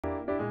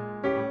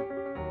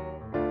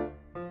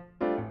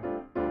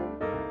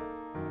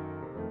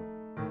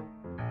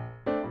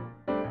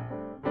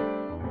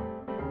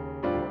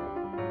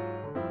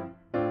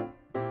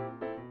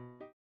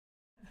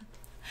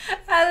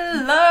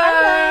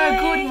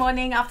Hello. Good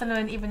morning,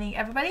 afternoon, evening,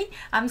 everybody.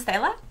 I'm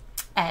Stella.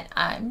 And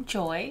I'm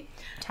Joy.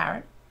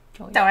 Tarrant.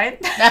 Tarrant.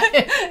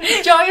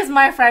 Joy is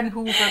my friend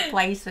who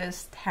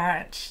replaces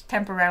Tarrant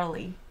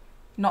temporarily,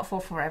 not for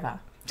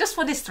forever. Just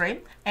for this stream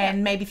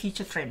and maybe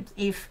future streams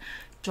if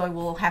Joy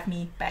will have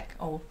me back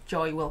or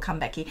Joy will come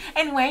back here.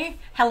 Anyway,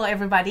 hello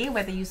everybody,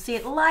 whether you see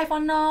it live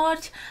or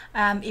not.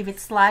 If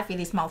it's live,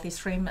 it is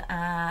multi-stream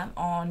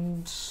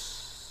on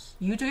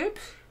YouTube.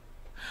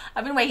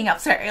 I've been waking up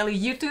so early.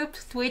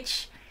 YouTube,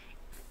 Twitch,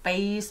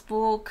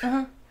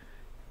 Facebook.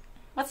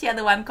 What's the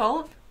other one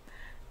called?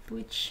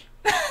 Twitch.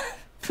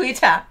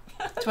 Twitter.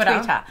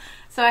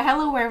 So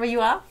hello wherever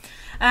you are.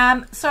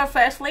 So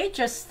firstly,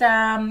 just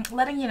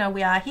letting you know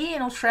we are here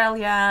in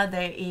Australia.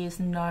 There is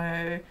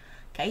no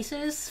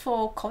cases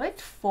for COVID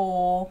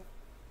for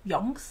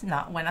yongs.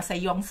 No, when I say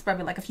yongs,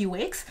 probably like a few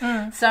weeks.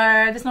 So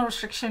there's no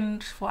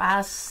restriction for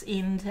us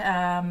in,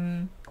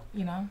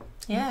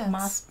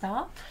 masked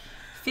up.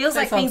 Feels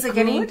like things are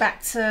getting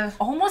back to...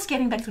 Almost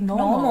getting back to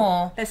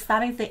normal. They're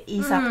starting to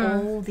ease up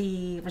all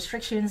the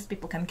restrictions.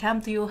 People can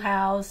come to your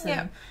house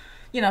and,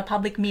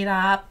 public meet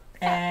up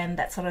and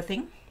that sort of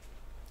thing.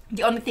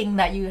 The only thing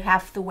that you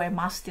have to wear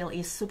mask still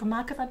is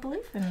supermarket, I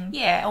believe. And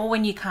or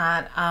when you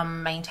can't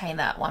maintain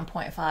that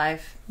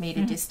 1.5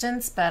 metre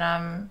distance. But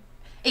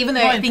even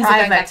though things are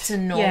going back to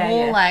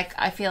normal, like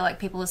I feel like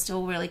people are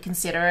still really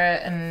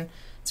considerate and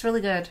it's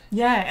really good.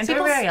 Yeah, and so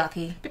we're very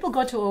lucky. People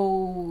go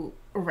to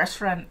a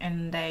restaurant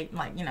and they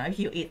if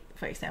you eat,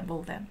 for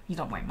example, then you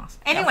don't wear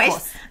mask.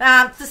 Anyways,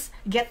 just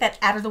get that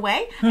out of the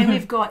way. And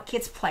we've got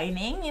Kids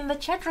Planning in the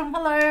chat room.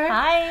 Hello.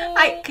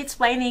 Hi. Kids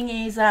Planning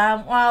is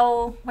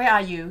where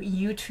are you?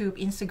 YouTube,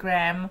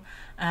 Instagram,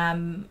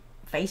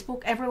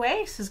 Facebook,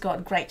 everywhere. She's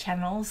got great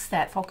channels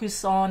that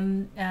focus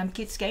on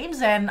kids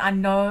games, and I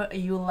know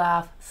you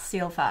love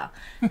Silver,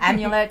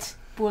 Amulet,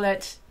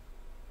 Bullet,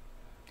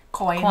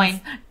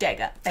 Coin,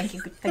 Dagger. Thank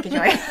you,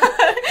 Joy.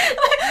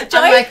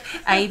 I'm like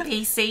A,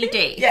 B, C,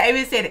 D. Yeah, A,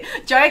 B, C, D.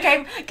 Joy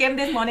came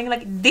this morning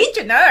like, did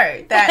you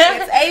know that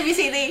it's A, B,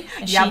 C, D?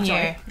 And she knew.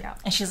 Yeah.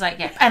 And she's like,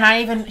 yeah.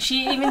 And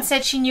she even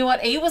said she knew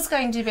what E was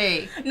going to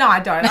be. No, I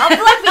don't. I'm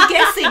like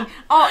guessing.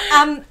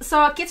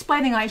 So Kids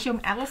Planning, I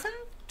assume Alison,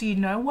 do you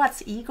know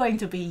what's E going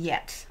to be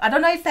yet? I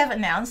don't know if they've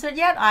announced it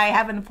yet. I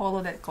haven't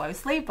followed it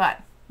closely,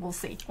 but we'll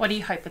see. What do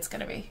you hope it's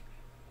going to be?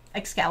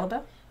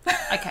 Excalibur.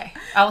 Okay,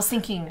 I was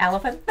thinking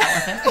elephant.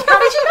 How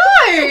did you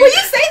know? Will you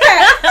say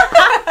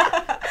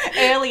that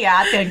earlier?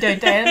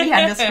 Don't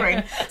behind the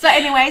screen. So,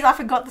 anyways, I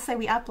forgot to say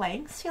we are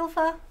playing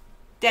Silver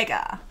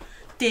Dagger.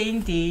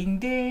 Ding, ding,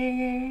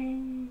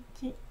 ding.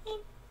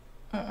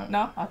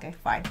 No, okay,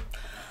 fine.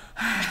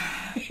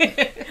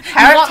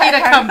 Tarrant want me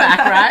to come back,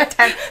 right?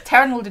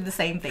 Tarrant will do the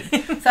same thing.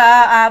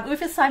 So,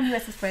 we've assigned you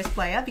as the first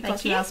player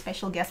because you're our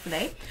special guest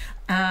today.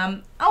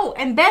 And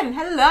Ben,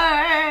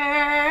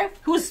 hello.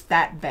 Who's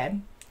that,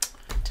 Ben?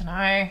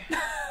 Know.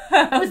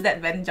 Who's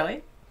that, Ben?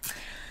 Joy?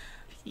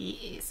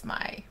 He is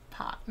my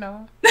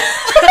partner.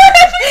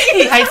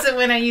 He hates it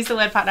when I use the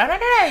word partner.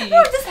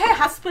 No, just her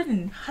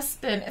husband.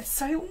 Husband. It's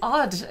so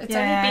odd. It's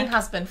only been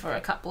husband for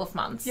a couple of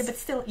months. Yeah, but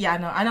still, I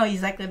know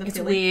exactly the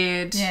feeling.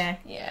 Weird.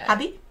 Yeah.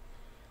 Hubby?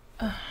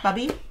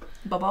 Bubby?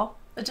 Bobo?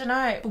 I don't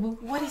know.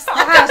 What is that?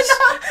 I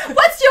don't know.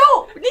 What's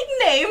your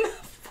nickname?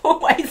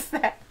 What is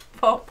that?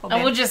 For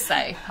I will just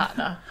say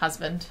partner,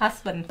 husband.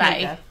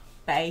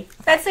 Bae.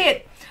 That's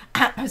it.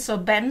 So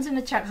Ben's in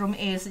the chat room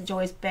is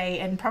Joy's bae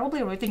and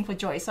probably rooting for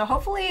Joy. So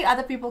hopefully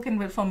other people can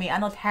root for me. I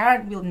know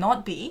Tarrant will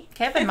not be.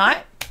 Kevin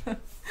might.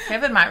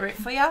 Kevin might root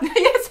for you.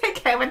 Yes,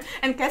 Kevin.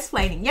 And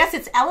Casplaining. Yes,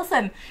 it's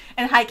Alison.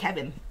 And hi,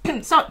 Kevin.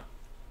 So,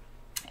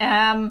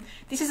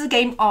 this is a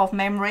game of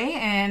memory,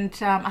 and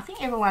I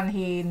think everyone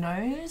here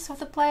knows how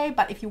to play.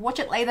 But if you watch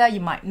it later, you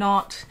might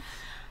not.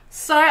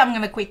 So I'm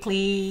going to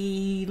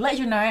quickly let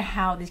you know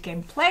how this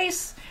game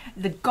plays.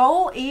 The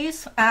goal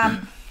is,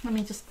 let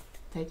me just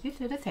take you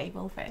to the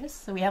table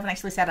first. So we haven't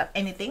actually set up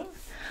anything.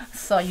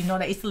 So you know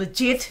that it's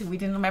legit. We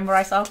didn't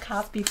memorize our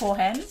cards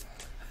beforehand.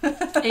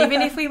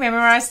 Even if we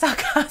memorized our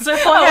cards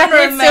beforehand,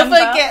 we still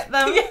forget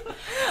them.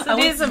 So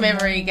it is a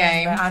memory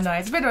game. I know,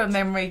 it's a bit of a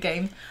memory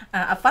game.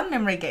 A fun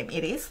memory game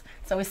it is.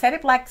 So we set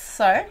it like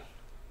so.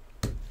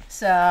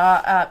 So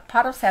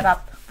part of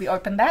setup, we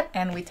open that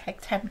and we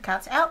take 10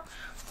 cards out.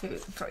 2,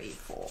 3,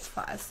 4,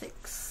 5,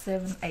 6,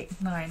 7,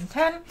 8, 9,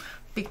 10.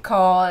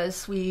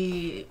 Because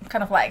we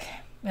kind of like,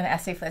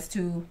 as if there's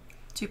two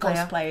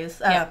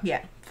players.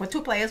 For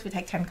 2 players, we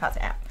take 10 cards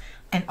out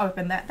and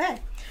open that there.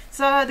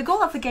 So the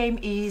goal of the game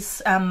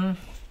is,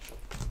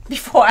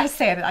 before I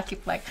say it, I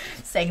keep like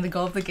saying the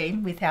goal of the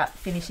game without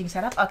finishing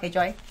setup. Okay,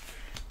 Joy.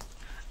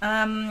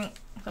 So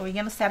we're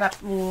gonna set up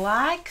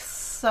like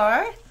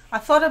so. I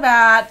thought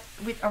about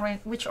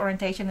which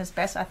orientation is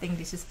best. I think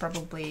this is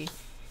probably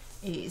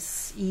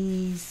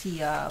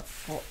easier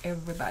for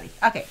everybody.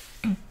 Okay.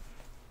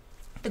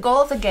 The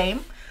goal of the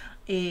game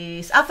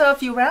is, after a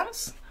few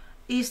rounds,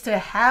 is to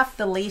have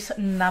the least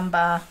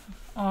number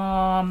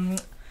on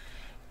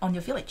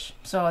your village.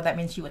 So that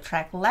means you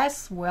attract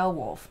less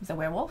werewolf. Is it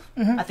werewolf?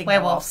 Mm-hmm. I think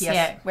werewolves. Yes,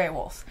 yeah,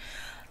 werewolves.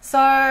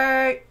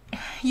 So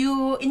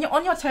you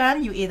on your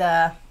turn, you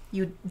either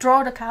you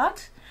draw the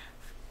card,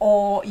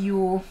 or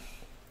you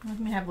let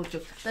me have a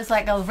look. There's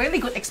like a really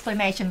good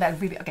explanation that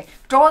really okay.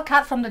 Draw a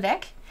card from the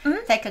deck,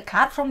 take a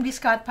card from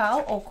discard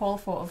pile, or call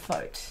for a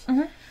vote.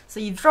 So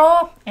you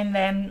draw, and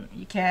then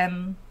you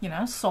can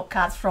swap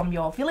cards from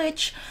your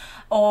village,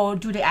 or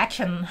do the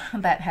action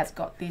that has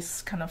got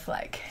this kind of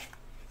like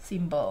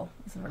symbol.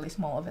 It's really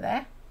small over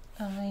there.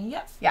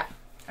 Yeah,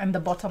 and the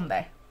bottom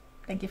there.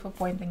 Thank you for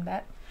pointing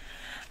that.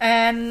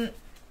 And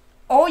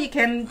or you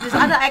can there's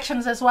other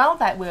actions as well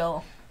that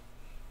we'll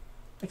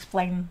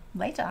explain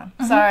later.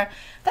 So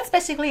that's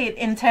basically it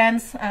in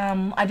turns.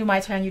 I do my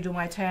turn, you do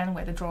my turn,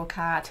 whether draw a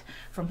card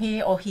from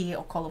here, or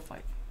call a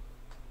vote.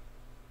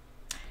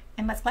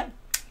 And let's play.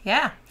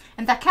 Yeah.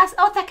 And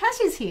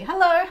Takashi's here.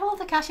 Hello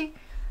Takashi.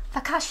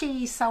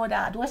 Takashi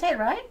Sawada. Do I say it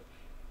right?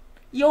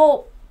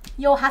 Your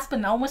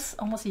husband, almost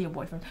your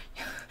boyfriend.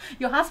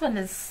 Your husband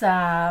is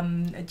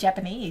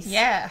Japanese.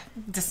 Yeah,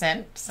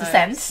 descent.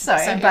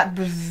 Sorry, but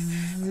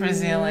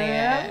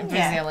Brazilian.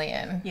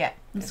 Yeah,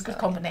 it's a good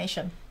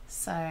combination.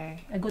 So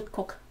a good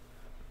cook,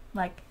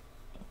 like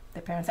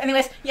their parents.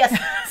 Anyways, yes.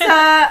 So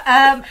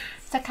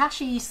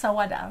Takashi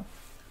Sawada.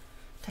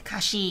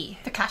 Takashi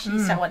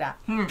Sawada.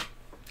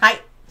 Hi.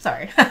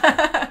 Sorry.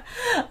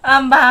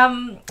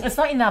 It's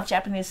not enough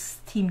Japanese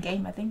team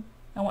game. I think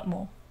I want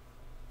more.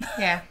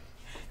 Yeah.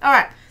 All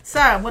right. So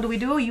what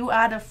do? You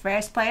are the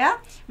first player.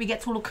 We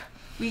get to look.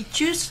 We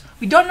choose.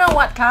 We don't know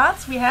what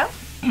cards we have.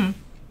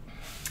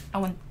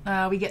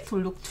 We get to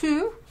look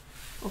 2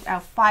 of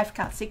our 5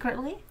 cards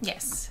secretly.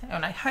 Yes,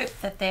 and I hope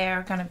that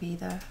they're going to be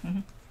the.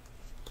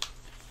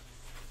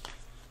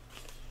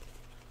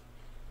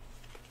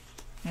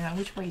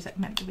 Which way is that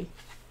meant to be?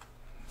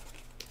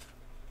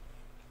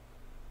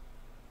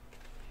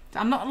 So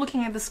I'm not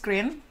looking at the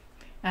screen.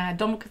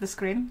 Don't look at the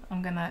screen.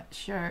 I'm gonna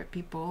show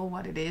people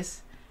what it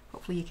is.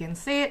 Hopefully you can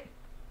see it.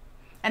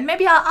 And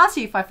maybe I'll ask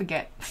you if I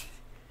forget.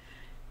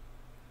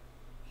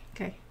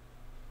 Okay.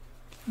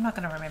 I'm not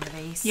going to remember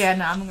these. Yeah,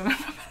 no, I'm not going to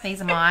remember.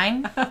 These are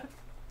mine.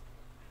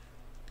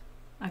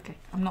 Okay,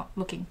 I'm not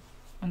looking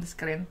on the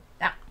screen.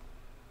 Yeah.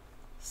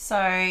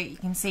 So you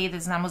can see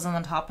there's numbers on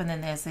the top and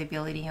then there's the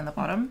ability on the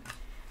bottom.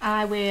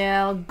 I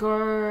will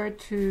go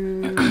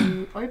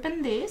to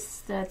open the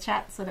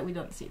chat so that we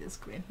don't see the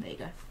screen. There you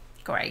go.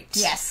 Great.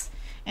 Yes.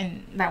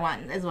 And that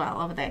one as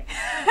well over there.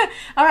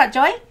 All right,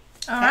 Joy.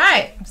 All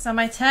right. So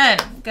my turn.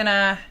 I'm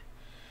gonna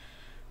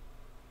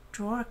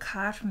draw a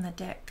card from the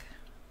deck.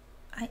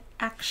 I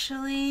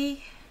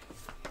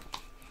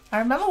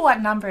remember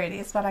what number it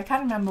is, but I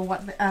can't remember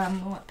what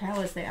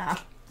powers they are.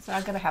 So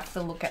I'm gonna have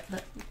to look at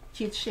the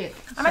cheat sheet.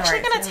 I'm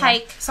actually gonna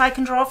take. So I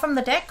can draw from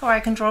the deck, or I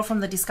can draw from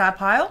the discard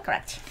pile.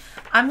 Correct.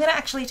 I'm gonna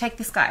actually take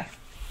this guy.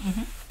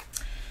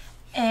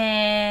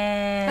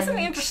 And that's an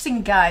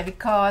interesting guy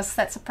because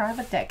that's a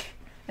private deck.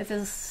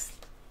 There's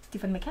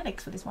different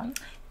mechanics for this one.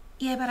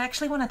 Yeah, but I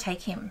actually want to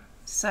take him.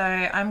 So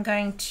I'm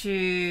going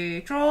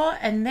to draw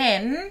and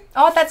then...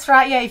 Oh, that's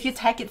right. Yeah, if you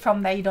take it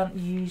from there, you don't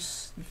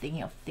use the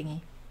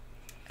thingy.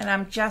 And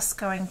I'm just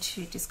going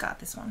to discard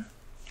this one.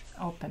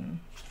 Open.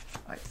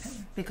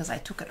 Because I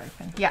took it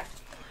open. Yeah.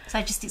 So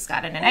I just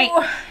discarded an 8.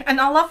 And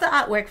I love the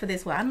artwork for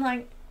this one.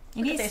 Like,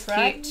 it is this, cute.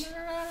 Right?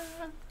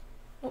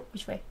 Oh,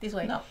 which way? This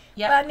way? No.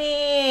 Yep.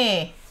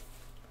 Bunny!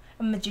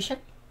 A magician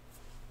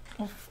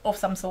of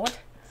some sort.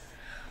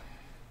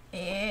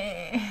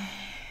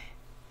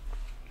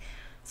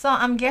 So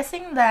I'm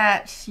guessing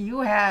that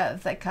you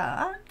have the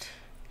card.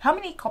 How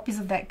many copies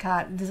of that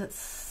card does it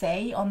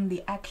say on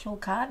the actual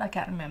card? I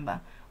can't remember.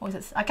 Or is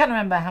it? I can't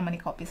remember how many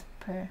copies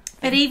per.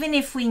 But even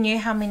if we knew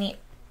how many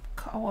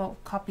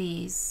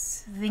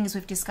copies, the thing is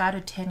we've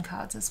discarded 10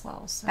 cards as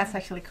well. So. That's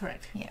actually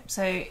correct. Yeah.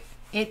 So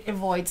it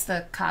avoids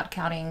the card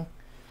counting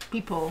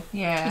people.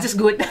 Yeah. Which is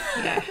good.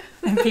 Yeah.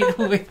 And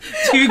people with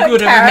too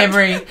good of a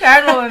memory.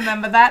 Tarrant will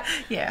remember that.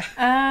 Yeah.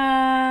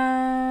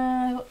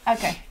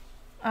 Okay.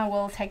 I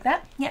will take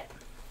that. Yep.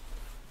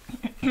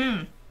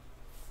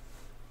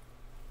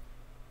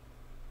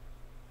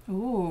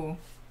 Ooh.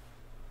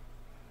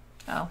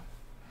 Oh.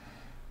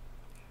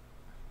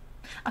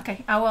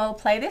 Okay, I will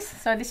play this.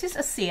 So this is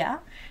a seer.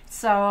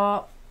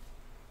 So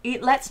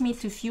it lets me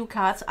to view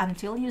cards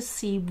until you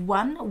see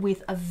one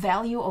with a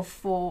value of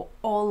 4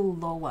 or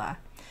lower.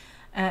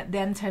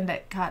 Then turn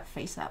that card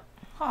face up.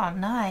 Oh,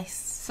 nice.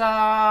 So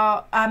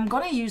I'm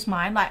gonna use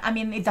mine. Like, I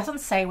mean, it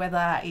doesn't say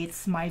whether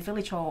it's my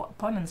village or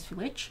opponent's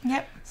village.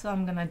 Yep. So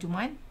I'm gonna do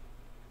mine.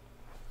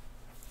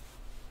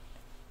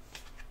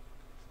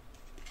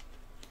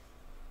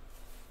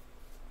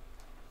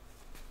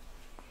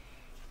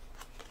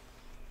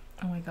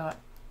 Oh my god.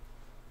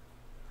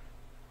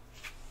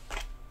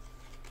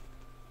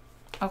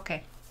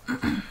 Okay.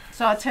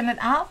 So I'll turn it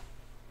up.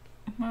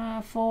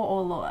 4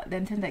 or lower,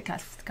 then turn that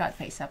card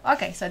face up.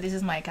 Okay, so this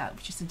is my card,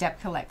 which is the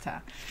Debt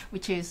Collector,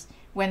 which is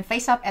when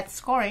face up at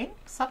scoring,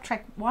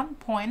 subtract 1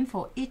 point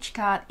for each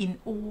card in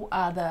all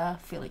other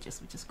villages,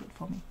 which is good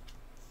for me.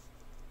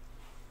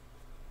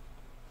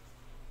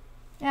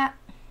 Yeah.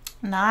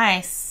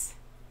 Nice.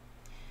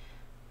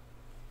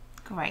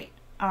 Great.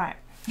 All right.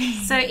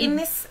 So in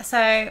this,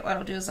 so what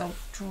I'll do is I'll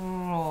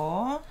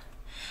draw.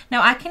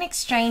 Now I can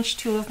exchange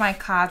 2 of my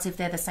cards if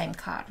they're the same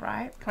card,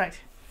 right? Correct.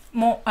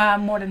 More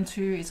than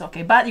 2 is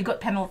okay, but you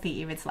got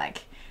penalty if it's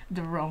like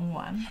the wrong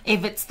one.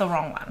 If it's the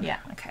wrong one. Yeah.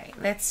 Okay.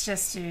 Let's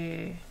just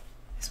do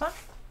this one.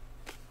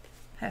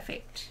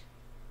 Perfect.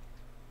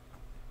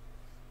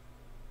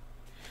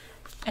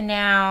 And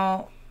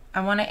now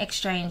I want to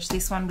exchange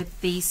this one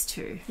with these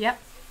 2.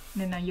 Yep.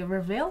 Then now you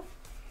reveal.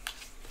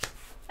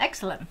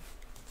 Excellent.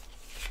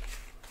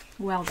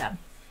 Well done.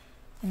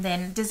 And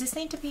then, does this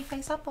need to be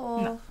face up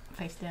or? No,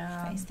 face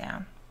down. Face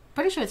down.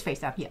 Pretty sure it's face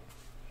down, yeah.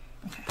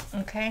 Okay.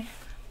 Okay.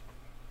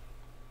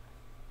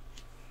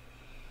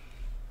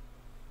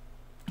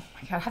 Oh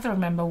my God, I have to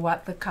remember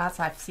what the cards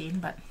I've seen,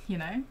 but you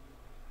know.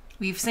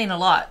 We've seen a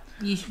lot.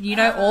 You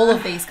know all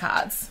of these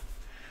cards.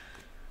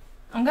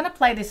 I'm going to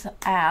play this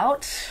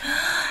out.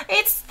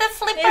 It's the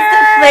flipper. It's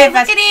the flip.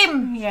 Look at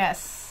him.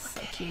 Yes.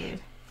 So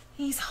cute.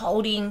 He's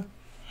holding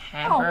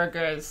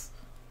hamburgers.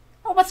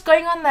 Oh, what's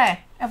going on there?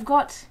 I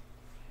got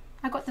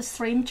the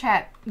stream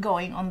chat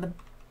going on the...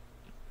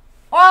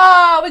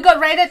 Oh, we got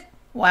rated.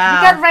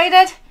 Wow. We got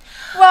rated.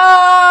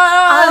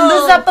 Wow.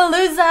 Loser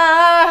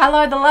Palooza.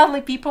 Hello, the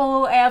lovely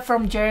people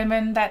from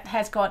German that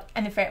has got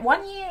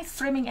 1 year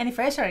streaming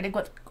anniversary. They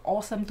got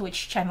awesome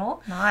Twitch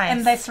channel. Nice.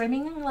 And they're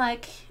streaming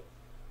like...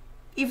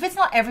 If it's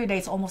not every day,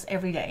 it's almost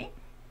every day.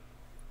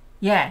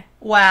 Yeah.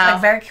 Wow.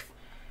 Like very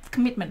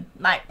commitment.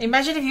 Like,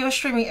 imagine if you were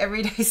streaming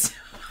every day,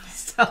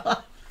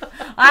 Stella.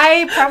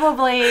 I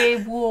probably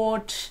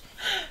would.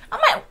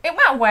 It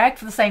might work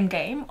for the same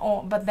game,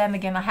 but then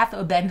again, I have to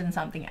abandon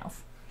something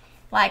else.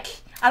 Like,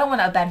 I don't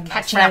want to abandon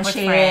my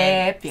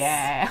friendship.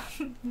 Yeah.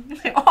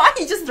 Oh,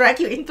 he just dragged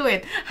you into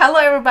it. Hello,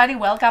 everybody.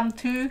 Welcome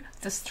to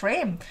the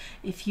stream.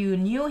 If you're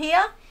new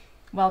here,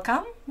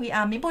 welcome. We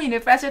are Meeple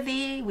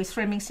University. We're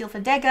streaming Silver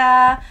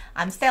Dagger.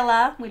 I'm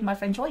Stella with my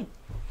friend Joy.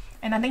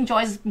 And I think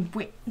Joy's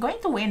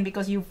going to win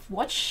because you've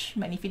watched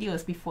many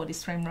videos before this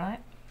stream, right?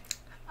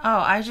 Oh,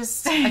 I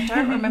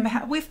don't remember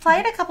how... We've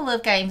played a couple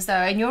of games, though,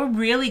 and you're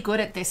really good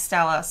at this,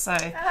 Stella, so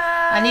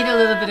I need a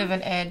little bit of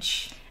an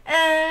edge.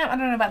 I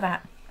don't know about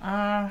that.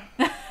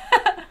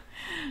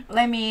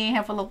 Let me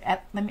have a look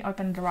at... Let me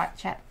open the right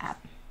chat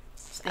app.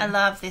 I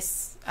love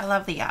this. I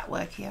love the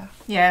artwork here.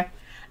 Yeah,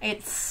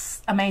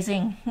 it's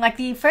amazing. Like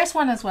the first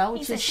one as well,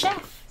 which is a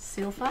chef.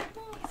 Silver.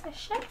 He's a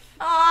chef.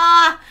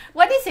 Ah,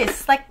 what is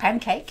this? Like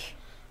pancake?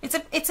 It's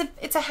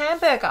a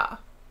hamburger.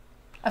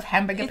 Of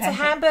hamburger It's pancake.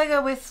 a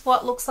hamburger with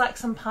what looks like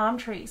some palm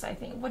trees, I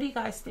think. What do you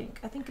guys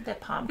think? I think they're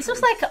palm trees.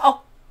 This looks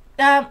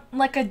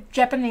like a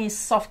Japanese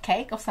soft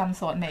cake of some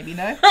sort, maybe,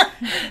 no?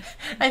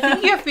 I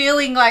think you're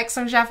feeling like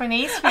some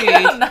Japanese food.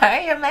 I don't know,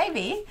 yeah,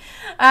 maybe.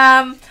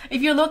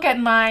 If you look at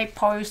my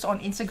post on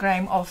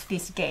Instagram of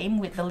this game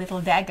with the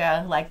little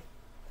dagger, like,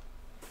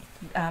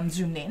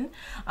 zoomed in,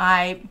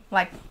 I,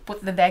 like,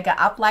 put the dagger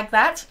up like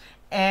that,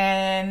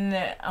 and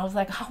I was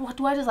like, oh, what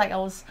do I do? Like, I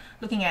was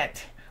looking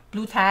at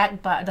blue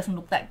tag, but it doesn't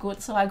look that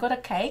good, so I got a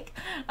cake,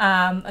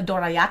 a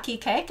dorayaki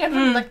cake, and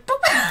I'm like,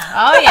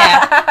 oh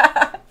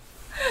yeah.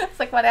 It's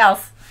like, what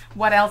else?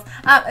 What else?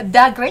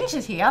 The Grinch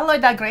is here. Hello,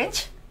 The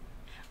Grinch.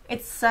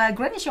 It's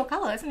green is your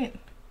color, isn't it?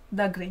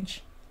 The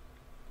Grinch.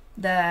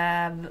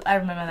 I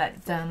remember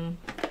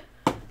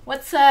that.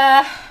 What's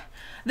the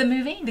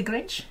movie? The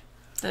Grinch.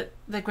 The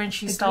Grinch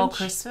Who Stole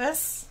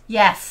Christmas.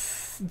 Yes.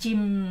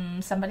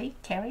 Jim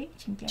Carrey.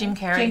 Jim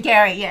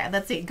Carrey. Yeah,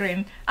 that's it.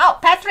 Green. Oh,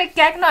 Patrick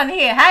Gagnon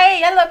here. Hey,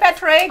 hello,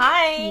 Patrick.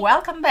 Hi.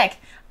 Welcome back.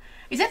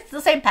 Is it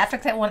the same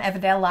Patrick that won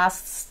Everdale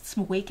last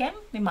weekend?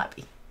 It might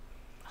be.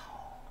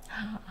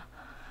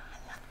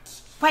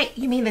 Wait,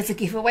 you mean there's a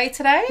giveaway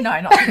today?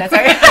 No, not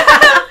today.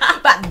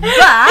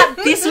 but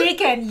this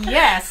weekend,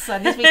 yes. So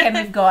this weekend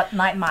we've got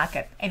night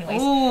market.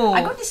 Anyways, ooh.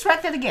 I got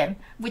distracted again,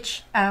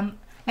 which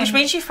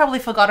means you've probably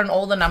forgotten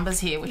all the numbers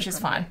here, which is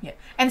fine. Yeah.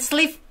 And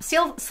Sleever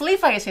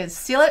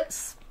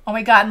is oh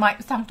my god, my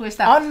tongue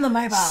twister. On the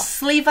mobile.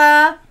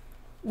 Sliver,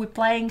 we're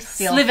playing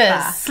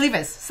silver.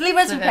 Slivers,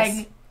 we're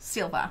playing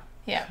silver.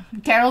 Yeah.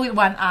 Carol with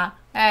one R.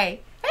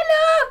 Hey.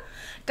 Hello.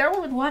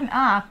 Carol with one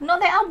R. No,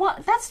 they are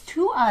what? That's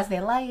 2 R's.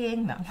 They're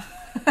lying. No.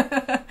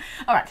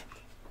 All right.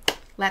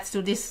 Let's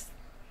do this.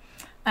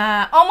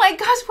 Oh my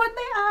gosh, what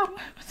they are.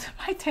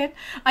 My turn.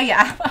 Oh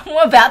yeah,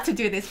 I'm about to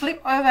do this.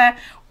 Flip over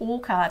all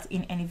cards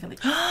in any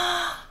village. Do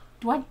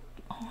I?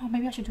 Oh,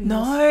 maybe I should do this.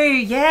 No,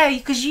 yeah,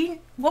 because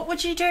what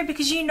would you do?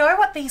 Because you know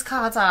what these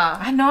cards are.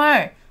 I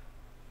know.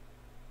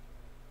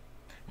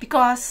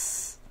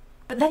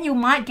 But then you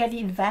might get the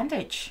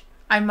advantage.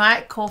 I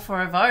might call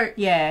for a vote.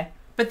 Yeah.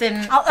 But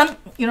then...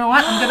 you know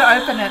what? I'm going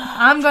to open it.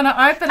 I'm going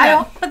to open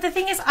it. But the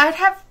thing is, I'd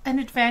have an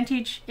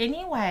advantage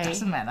anyway.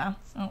 Doesn't matter.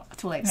 Oh,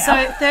 too late now.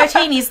 So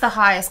 13 is the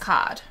highest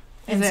card.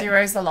 And Is it?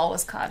 0 is the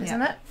lowest card,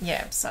 isn't it?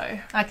 Yeah, so...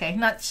 Okay,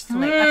 not too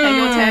late. Okay,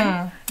 your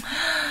turn.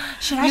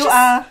 You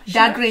are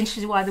Dark Grinch.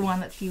 You are the one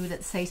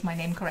that says my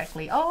name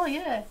correctly. Oh,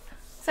 yeah.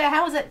 So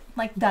how is it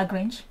like Dark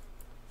Grinch?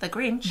 The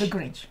Grinch. The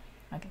Grinch.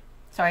 Okay.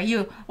 Sorry,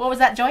 you. What was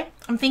that, Joy?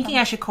 I'm thinking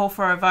I should call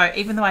for a vote,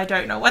 even though I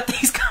don't know what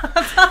these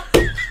cards are.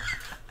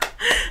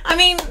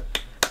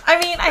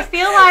 I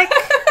feel like...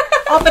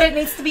 Oh, but it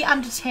needs to be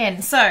under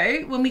 10.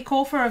 So, when we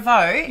call for a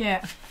vote,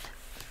 Yeah.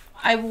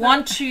 I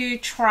want to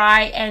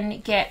try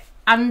and get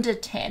under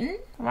 10,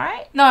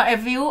 right? No,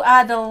 if you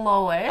are the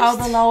lowest. Oh,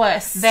 the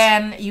lowest.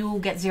 Then you will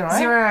get 0.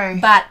 0.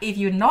 But if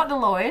you're not the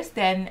lowest,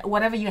 then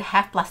whatever you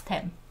have plus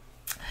 10.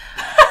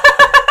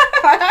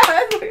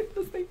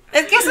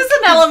 I guess there's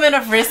an element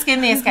of risk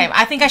in this game.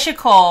 I think I should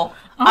call.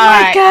 Oh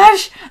my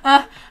gosh.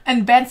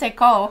 And Ben said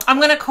call. I'm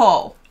going to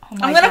call.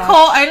 I'm going to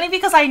call only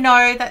because I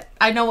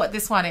know what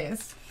this one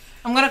is.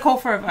 I'm going to call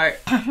for a vote.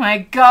 Oh my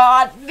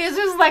god. This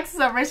is like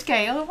so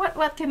risky.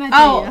 What can I do?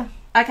 Oh,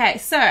 okay.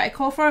 So I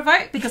call for a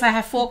vote because I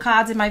have 4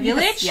 cards in my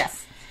village.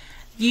 Yes.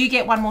 You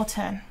get 1 more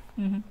turn.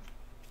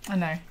 I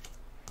know.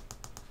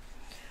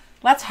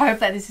 Let's hope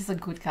that this is a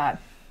good card.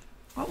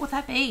 What would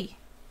that be?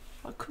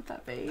 What could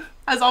that be?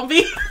 A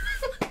zombie?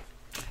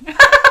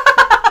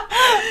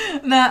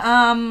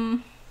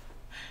 No,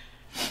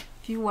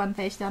 if you want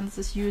page down, this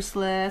is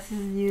useless. This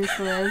is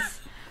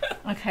useless.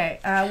 Okay,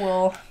 I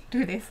will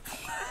do this.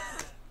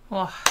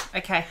 Oh,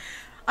 okay.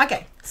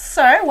 Okay,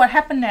 so what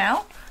happened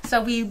now?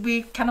 So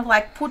we kind of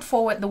like put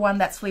forward the one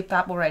that's flipped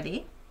up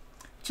already,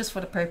 just for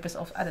the purpose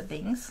of other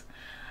things.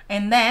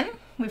 And then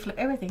we flip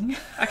everything.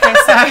 Okay,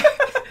 so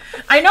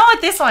I know what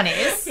this one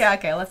is. Yeah,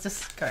 okay, let's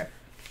just go.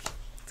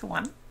 It's a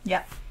 1.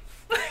 Yeah.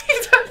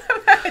 You don't have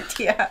an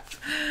idea.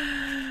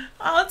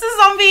 Oh, it's a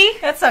zombie.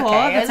 That's okay. 4,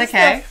 that's It's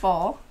okay. still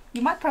 4.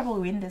 You might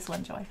probably win this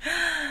one, Joy.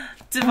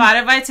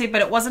 Divided by 2, but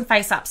it wasn't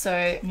face up,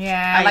 so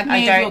yeah, like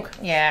me. don't. Look,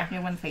 yeah,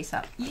 you went face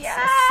up. Yeah.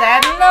 So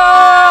sad.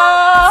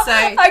 No. So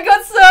I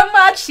got so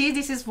much. See,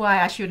 this is why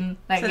I shouldn't.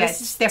 Like, so yeah,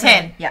 this is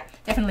definitely, 10. Yeah,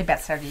 definitely bad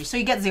strategy. So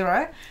you get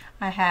 0.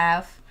 I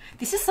have.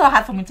 This is so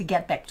hard for me to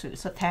get back to.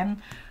 So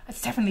 10.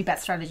 It's definitely bad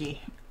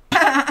strategy.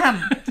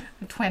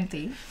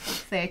 20,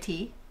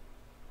 30,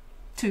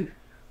 2.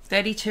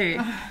 32.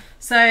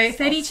 So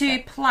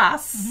 32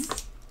 plus.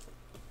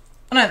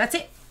 Oh, no, that's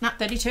it. No,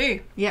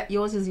 32. Yeah,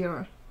 yours is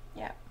 0.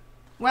 Yeah.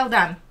 Well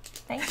done.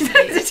 Thank you.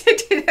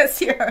 That's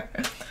 0.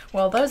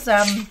 Well, those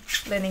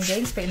learning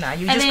games, but no,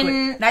 you're just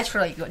good.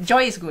 Naturally good.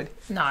 Joy is good.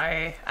 No,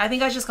 I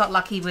think I just got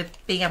lucky with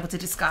being able to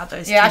discard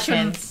those. Yeah, two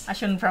pens. I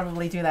shouldn't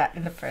probably do that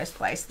in the first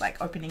place. Like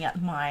opening up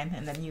mine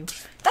and then you.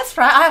 That's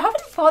right. I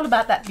haven't thought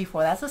about that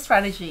before. That's a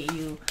strategy.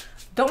 You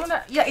don't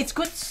wanna. Yeah, it's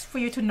good for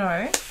you to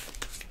know.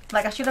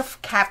 Like I should have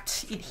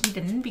kept it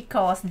hidden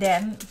because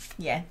then,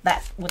 yeah,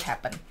 that would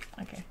happen.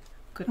 Okay,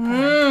 good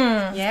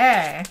point.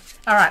 Yeah.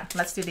 All right,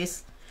 let's do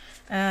this.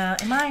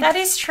 Am I? That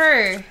is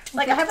true.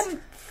 Like I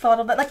haven't thought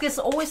of that. Like there's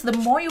always the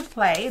more you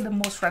play, the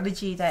more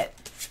strategy that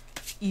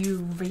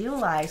you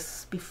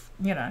realize,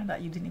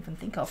 that you didn't even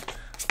think of.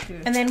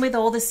 And then with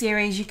all the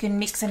series, you can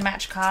mix and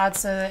match cards,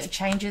 so that it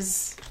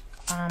changes.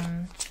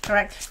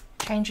 Correct.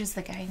 Changes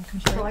the game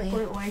Shall I completely.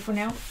 put it away for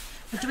now?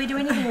 Do we do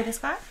anything with this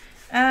guy?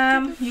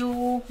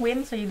 You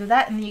win, so you do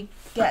that, and you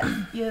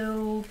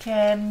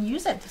can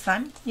use it this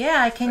time.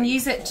 Yeah, I can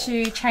use it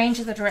to change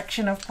the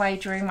direction of play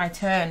during my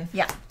turn.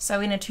 Yeah.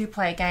 So in a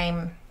 2-player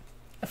game,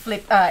 A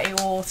flip.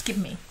 It will skip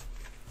me.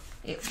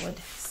 it would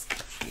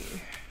skip you.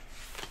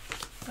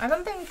 I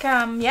don't think.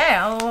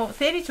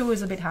 32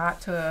 is a bit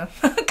hard to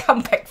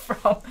come back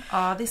from.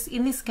 Oh,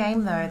 in this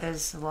game though,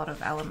 there's a lot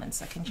of elements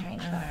that can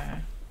change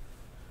that.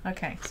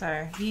 Okay.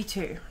 So you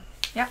 2.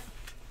 Yeah.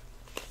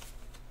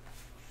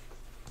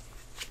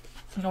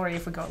 I already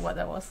forgot what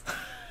that was.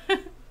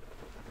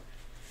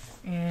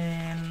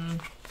 And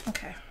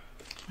Okay.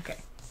 okay.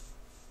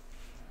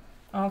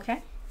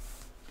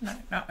 No,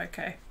 not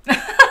okay.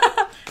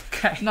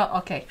 Okay. Not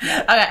okay.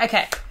 Yeah. Okay,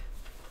 okay.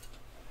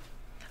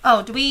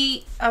 Oh,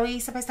 are we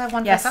supposed to have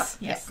one face up?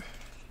 Yes.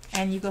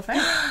 And you go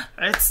first.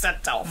 It's a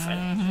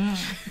dolphin.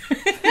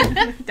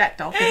 That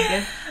dolphin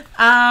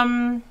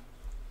again.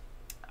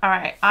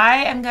 Alright,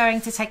 I am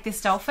going to take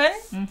this dolphin.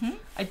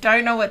 I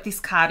don't know what this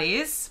card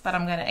is, but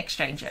I'm going to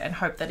exchange it and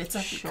hope that it's a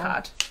good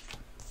card.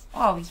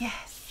 Oh,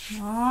 yes.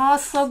 Oh,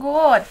 so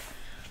good.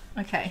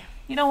 Okay.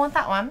 You don't want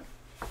that one.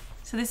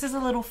 So this is a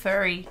little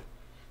furry.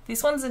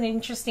 This one's an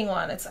interesting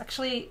one. It's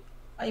actually,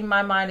 in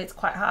my mind, it's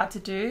quite hard to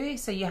do.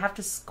 So you have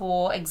to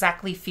score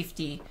exactly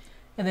 50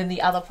 and then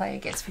the other player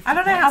gets 50 I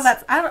don't know points. how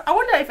that's... I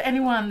wonder if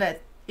anyone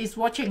that is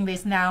watching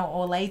this now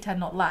or later,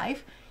 not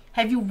live,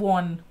 have you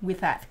won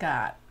with that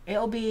card?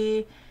 It'll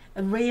be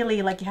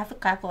really, like, you have to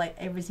calculate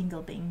every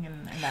single thing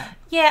and that.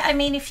 Yeah, I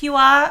mean, if you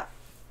are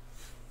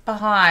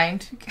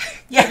behind,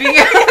 Yeah,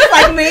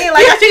 like me,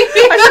 like I should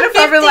have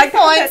probably 50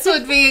 points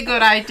would be a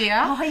good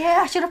idea. Oh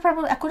yeah, I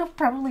could have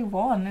probably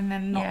won and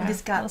then not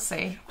discard. We'll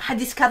see. I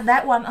discard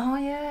that one. Oh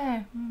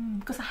yeah,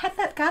 because I had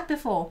that card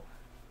before,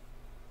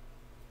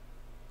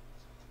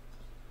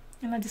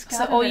 and I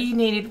discarded. So all you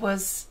needed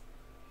was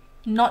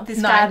not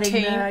discarding.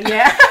 19.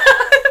 Yeah.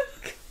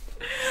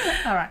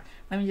 All right.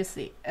 Let me just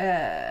see.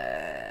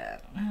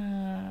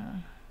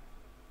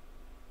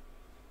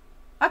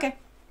 Okay.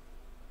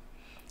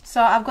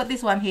 So I've got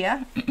this one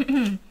here.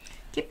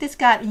 Keep this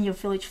card in your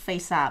village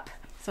face up.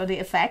 So the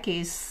effect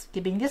is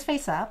keeping this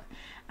face up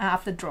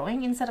after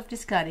drawing instead of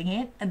discarding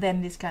it, and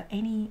then discard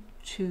any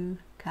 2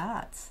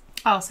 cards.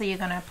 Oh, so you're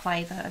going to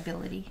play the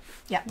ability.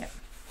 Yeah. Yep.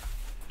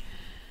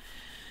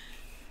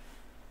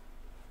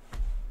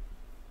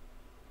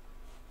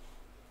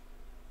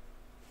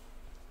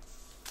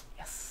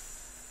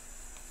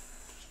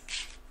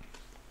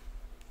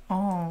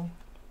 Oh,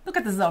 look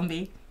at the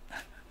zombie.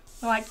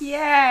 I'm like,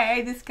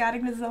 yay,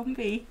 discarding the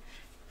zombie.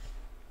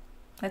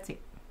 That's it.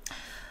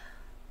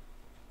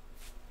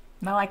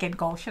 Now I can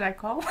call. Should I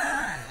call?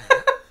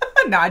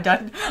 No, I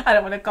don't. I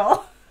don't want to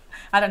call.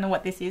 I don't know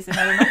what this is, and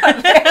I don't know what.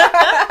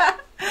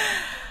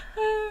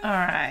 All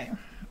right.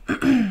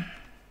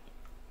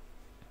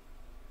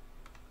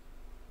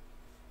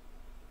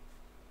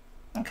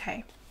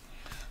 Okay.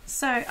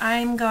 So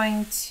I'm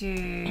going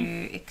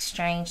to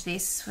exchange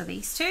this for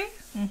these two.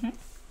 Mm-hmm.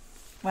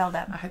 Well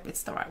done. I hope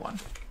it's the right one.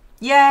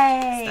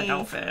 Yay! It's the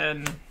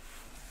dolphin.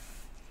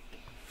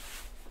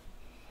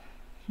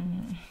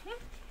 Mm-hmm.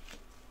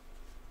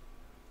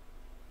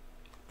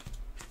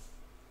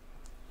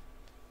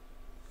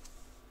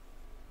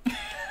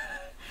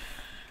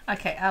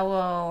 Okay, I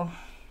will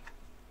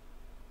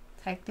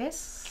take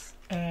this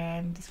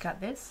and discard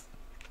this.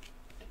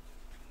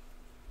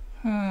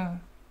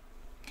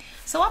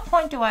 So what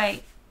point do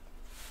I...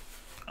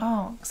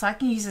 Oh, so I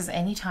can use this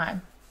any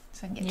time.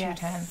 So I can get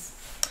 2 turns.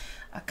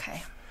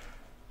 Okay.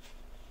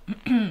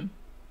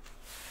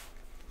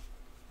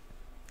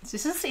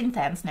 This is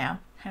intense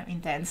now. How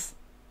intense.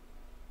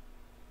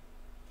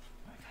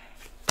 Okay.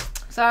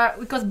 So,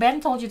 because Ben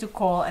told you to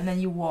call and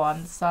then you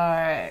won. So,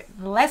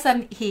 the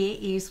lesson here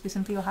is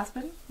listen to your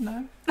husband?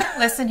 No?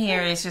 Lesson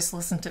here is just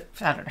listen to...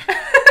 I don't know.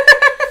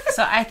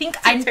 So I think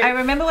I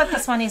remember what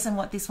this one is and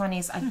what this one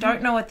is. I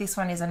don't know what this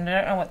one is and I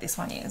don't know what this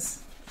one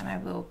is. And I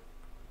will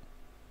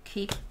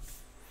keep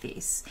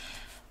this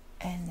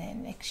and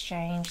then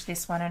exchange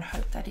this one and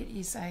hope that it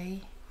is a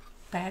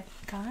Bad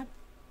card?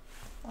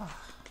 Oh,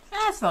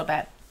 That's not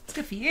bad. it's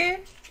good for you.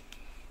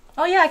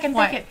 Oh yeah, I can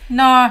take it.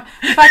 No,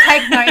 if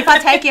I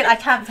take it, I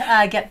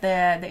can't get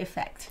the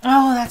effect.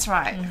 Oh, that's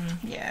right.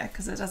 Yeah,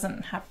 because it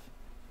doesn't have...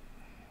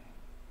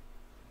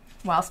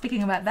 Well,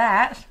 speaking about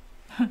that,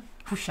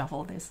 who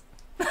shuffled this?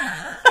 Did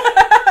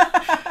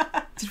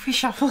we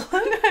shuffle?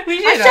 We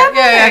did.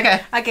 Yeah,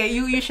 okay. Okay,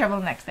 you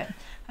shuffle next then.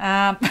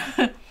 I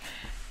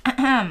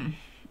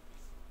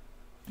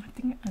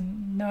think I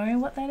know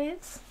what that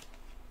is.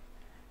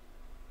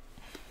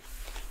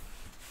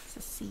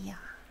 Cecilia.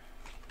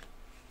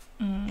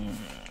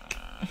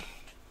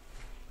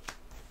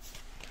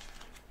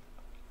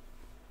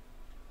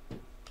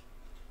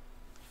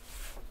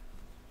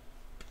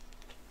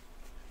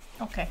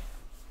 Okay.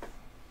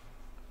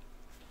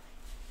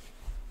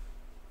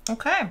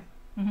 Okay.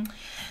 I'm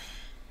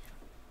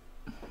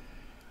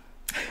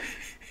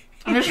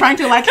just trying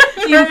to like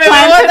remember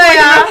what they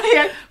are.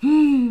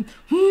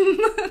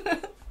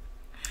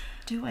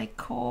 Do I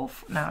call?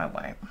 No, I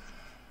won't.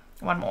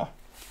 One more.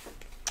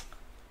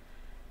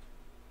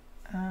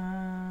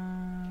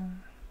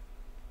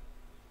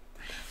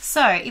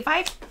 So if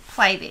I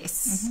play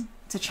this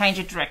to change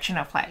a direction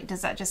of play,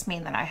 does that just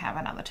mean that I have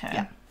another turn?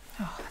 Yeah.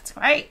 Oh, that's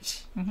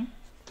great. In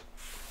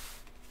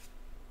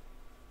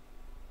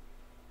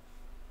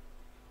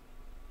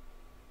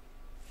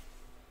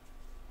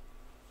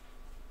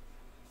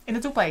the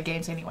 2-player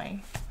games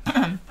anyway.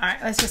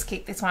 Alright, let's just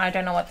keep this one. I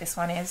don't know what this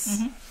one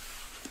is.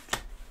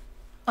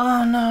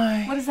 Oh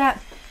no. What is that?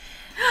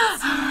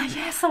 Oh,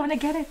 yes, I want to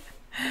get it.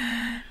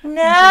 No. Thank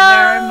you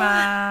very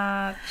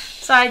much.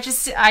 So I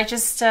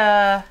just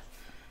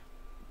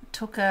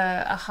took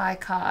a high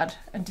card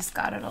and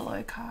discarded a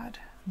low card.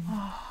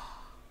 Oh.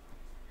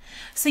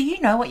 So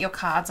you know what your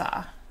cards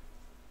are.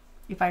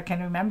 If I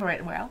can remember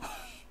it well. Oh,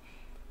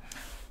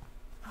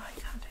 I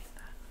can't take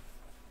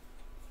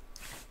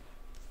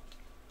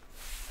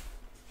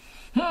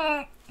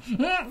that.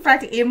 Back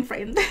to aim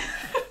friend.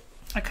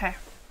 Okay.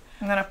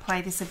 I'm going to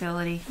play this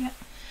ability. Yeah.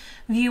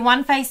 View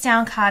one face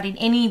down card in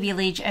any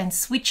village and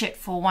switch it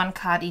for one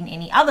card in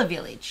any other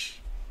village.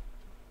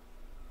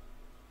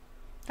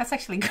 That's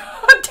actually good.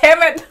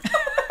 Damn it.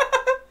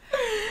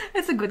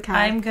 It's a good card.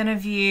 I'm going to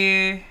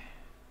view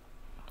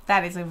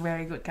That is a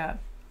very good card.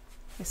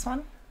 this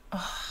one.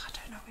 Oh, I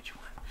don't know which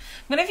one.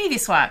 I'm going to view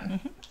this one.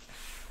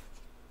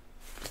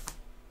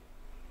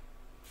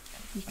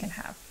 You can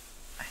have.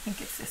 I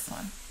think it's this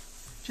one.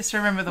 Just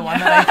remember the one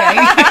that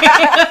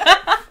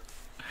I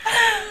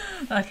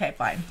gave. Okay,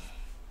 fine.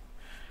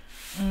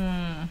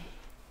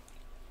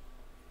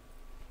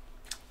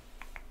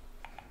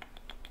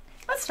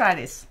 Let's try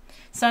this.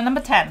 So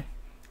number 10.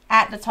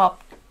 Add the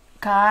top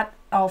card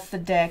of the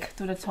deck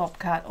to the top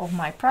card of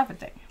my private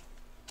deck.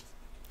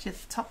 To the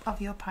top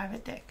of your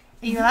private deck.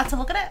 Are you allowed to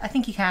look at it? I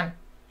think you can.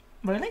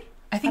 Really?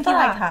 I think I you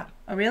thought are. I can't.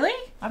 Oh, really?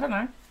 I don't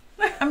know.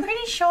 I'm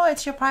pretty sure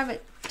it's your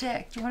private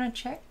deck. Do you want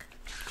to check?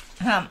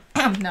 No,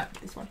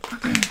 this one.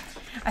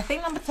 I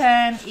think number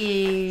 10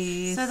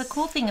 is... So the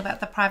cool thing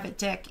about the private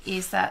deck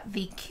is that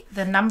the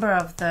number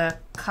of the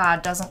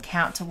card doesn't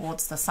count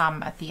towards the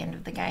sum at the end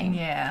of the game.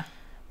 Yeah.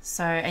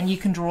 So, and you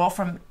can draw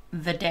from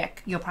the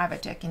deck, your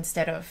private deck,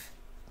 instead of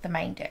the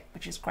main deck,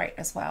 which is great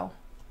as well.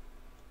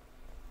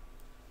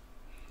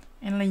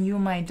 And then you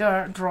may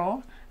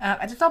draw.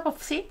 At the top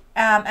of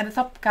at the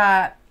top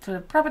card to the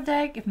private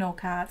deck. If no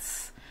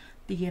cards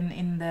begin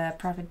in the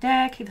private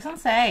deck, it doesn't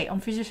say. On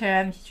future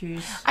turn,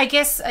 choose. I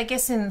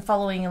guess in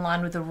following in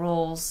line with the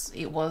rules,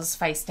 it was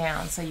face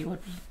down, so you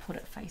would put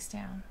it face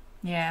down.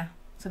 Yeah.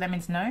 So that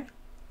means no.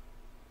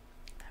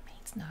 That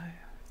means no.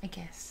 I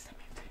guess.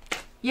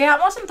 Yeah, I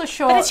wasn't too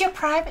sure. But it's your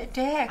private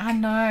deck. I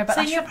know, but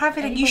so in your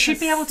private deck, you should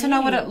be able to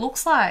know what it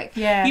looks like.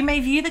 Yeah. You may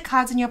view the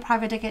cards in your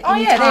private deck at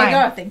any time. There you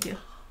go. Thank you.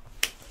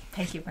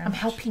 Thank you very much. I'm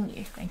helping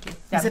you. Thank you.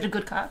 Is it a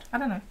good card? I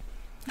don't know.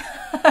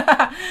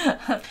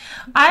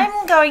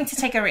 I'm going to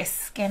take a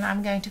risk and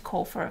I'm going to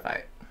call for a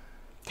vote.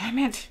 Damn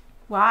it.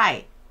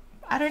 Why?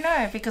 I don't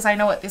know, because I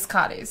know what this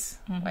card is.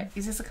 Wait,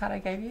 is this a card I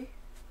gave you?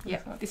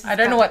 Yeah. I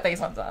don't know what these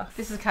ones are.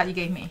 This is a card you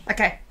gave me.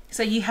 Okay,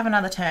 so you have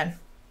another turn.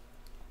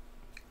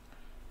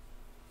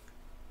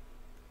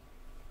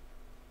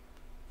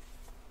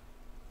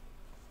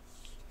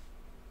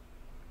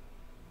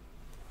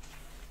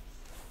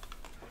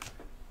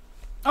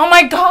 Oh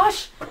my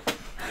gosh!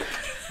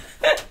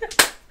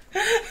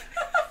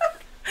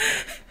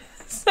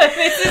 So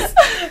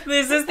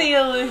this is the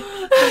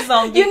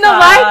zombie You know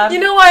card. why? You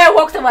know why I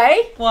walked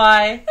away?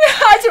 Why?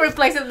 I had to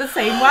replace it with the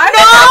same one. No!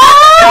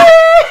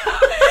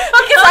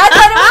 Because I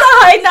thought it was a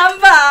high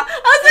number.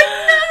 I was like,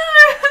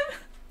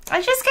 no.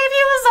 I just gave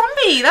you a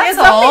zombie. That's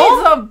yeah, all. zombie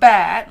is not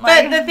bad.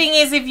 But the thing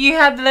is, if you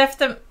had left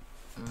them.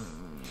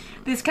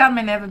 This card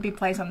may never be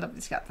placed on the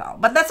discard pile.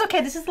 But that's okay,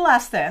 this is the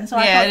last turn, so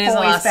yeah, I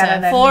thought 4 is better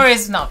than 4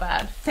 is not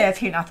bad.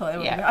 13, I thought it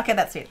would be. Okay,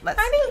 that's it.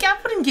 I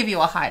wouldn't give you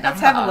a high number.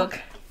 Let's have a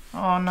look.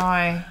 Oh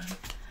no.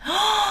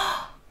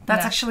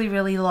 That's actually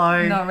really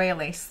low. Not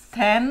really.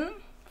 10,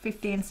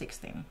 15,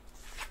 16.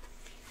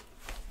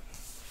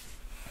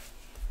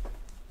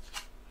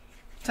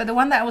 So the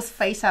one that was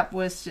face up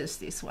was just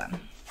this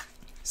one.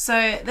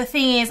 So the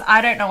thing is,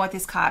 I don't know what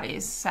this card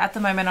is. So at the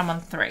moment I'm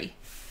on 3.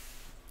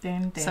 So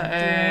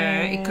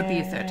it could be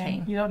a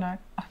 13. You don't know.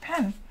 I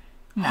can.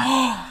 No.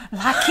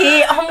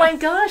 Lucky. Oh my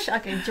gosh.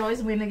 Okay,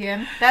 Joyce win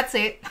again. That's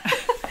it.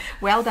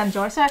 Well done,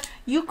 Joyce. So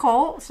you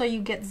call, so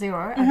you get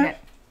 0. I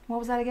get, what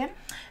was that again?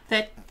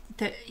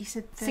 You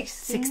said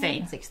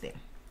 16. 16.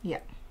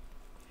 Yeah.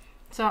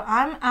 So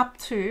I'm up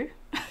to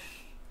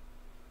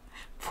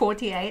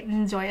 48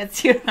 and Joy at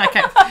 0.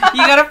 Okay.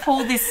 You got to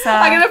pull this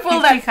I'm going to pull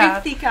that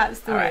 50 50 cards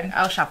through. Alright,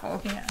 I'll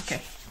shuffle. Yeah,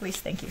 okay. Please,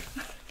 thank you.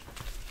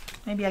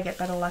 Maybe I get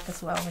better luck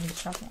as well when you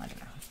shuffle. I don't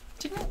know.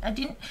 I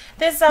didn't.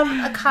 There's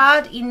a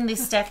card in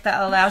this deck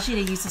that allows you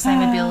to use the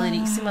same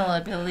ability, similar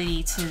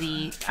ability to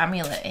the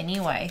amulet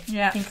anyway.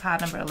 Yeah. I think card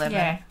number 11.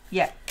 Yeah,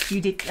 yeah.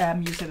 You did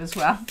use it as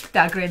well.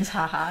 Dagrins,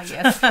 haha,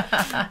 yes.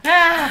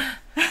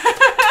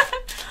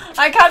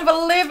 I can't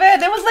believe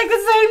it. It was like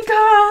the same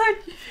card.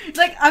 It's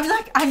like, I'm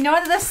like, I know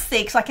that there's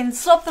 6. I can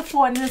swap the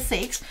 4 and the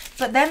 6,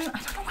 but then I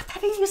don't know what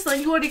that is.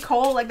 Like, you already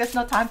called. Like, there's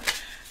no time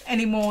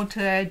anymore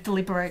to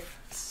deliberate.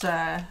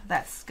 So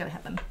that's gonna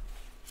happen.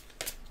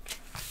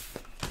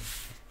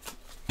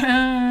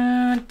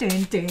 Dun,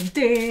 dun,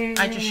 dun.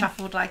 I just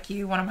shuffled like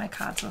you. One of my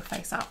cards will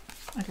face up.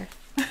 Okay.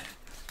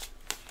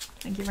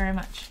 Thank you very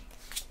much.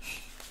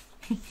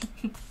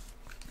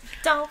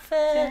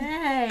 Dolphin.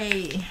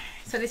 Hey.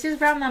 So this is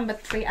round number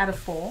 3 out of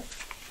 4.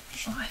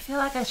 Oh, I feel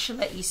like I should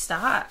let you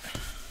start.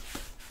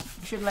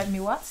 You should let me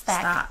what?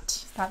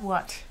 Start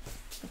what?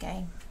 The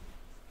game.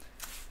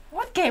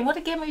 What game?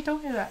 What game are you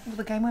talking about? Well,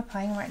 the game we're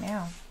playing right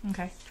now.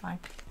 Okay, fine.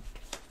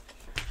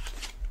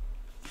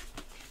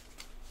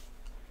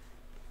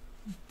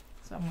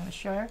 So I'm going to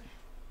show.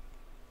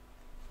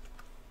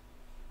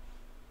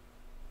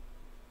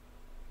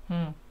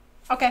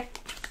 Okay.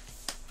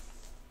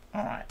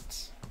 All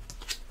right.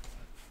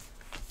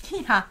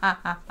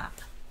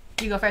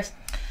 You go first.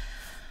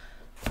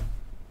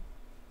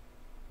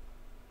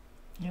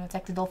 You want to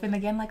attack the dolphin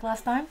again like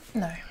last time?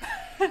 No.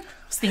 I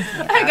was thinking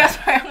about I got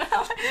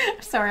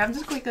sorry, I'm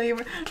just quickly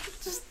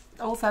just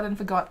all of a sudden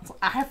forgot. So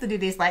I have to do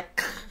this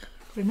like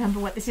remember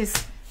what this is.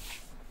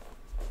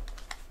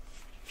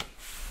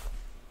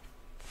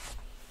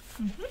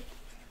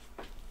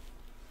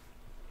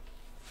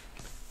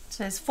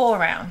 So there's 4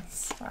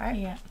 rounds, right?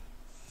 Yeah.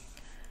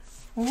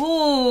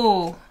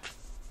 Ooh.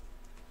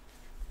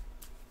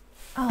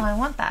 Oh, I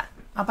want that.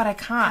 Oh, but I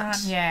can't.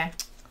 Yeah.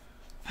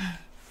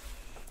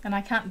 And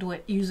I can't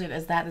use it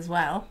as that as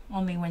well.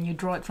 Only when you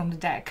draw it from the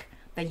deck,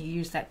 then you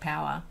use that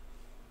power.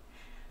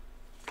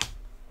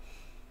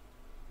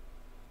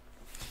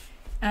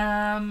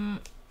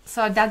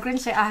 So Dagrin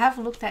said, I have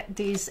looked at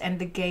this and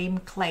the game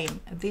claim.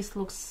 This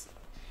looks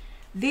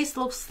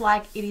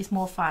like it is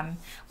more fun.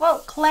 Well,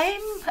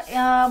 claim,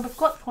 we've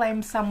got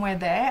claim somewhere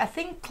there. I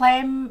think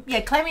claim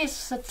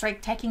is a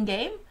trick-taking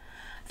game.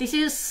 This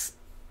is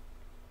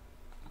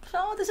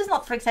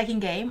not trick-taking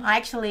game. I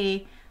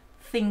actually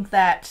think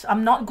that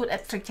I'm not good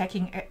at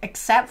trick-taking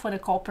except for the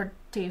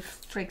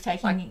cooperative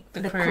trick-taking. Like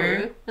the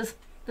crew.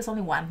 There's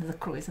only one. The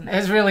crew, isn't there?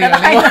 There's really only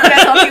one.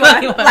 There's only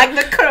one. Like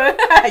the crew.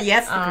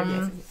 Yes, the crew,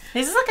 yes.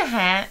 This is like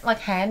a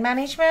hand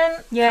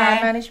management. Yeah.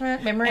 Hand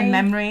management, memory. And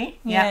memory.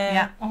 Yeah.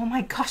 Yeah. Oh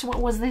my gosh, what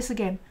was this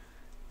again?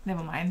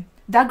 Never mind.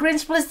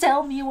 Grinch, please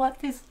tell me what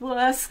this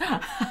was.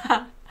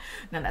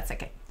 No, that's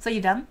okay. So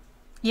you done?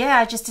 Yeah,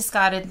 I just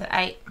discarded the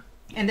 8.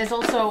 And there's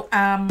also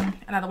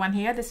another one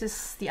here. This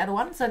is the other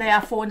one. So there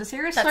are 4 in the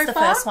series so far. That's the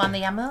first one,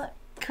 the amulet.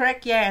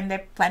 Correct, yeah. And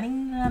they're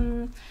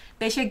planning,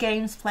 Jahja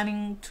Games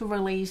planning to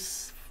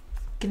release,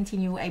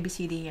 continue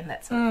ABCD and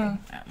that sort of thing.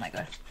 Oh my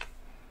god.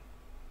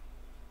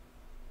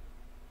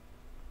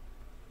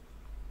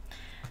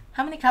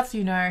 How many cards do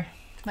you know?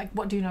 Like,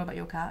 what do you know about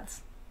your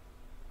cards?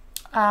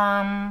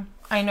 I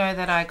know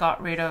that I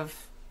got rid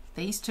of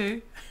these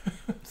 2.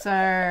 So,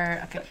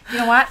 okay. You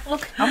know what?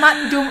 Look, I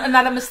might do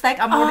another mistake.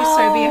 I'm already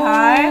so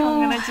behind.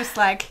 I'm going to just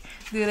like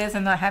do this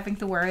and not having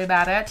to worry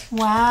about it.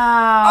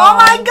 Wow. Oh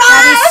my gosh!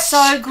 That is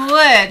so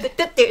good.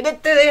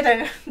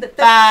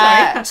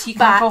 But you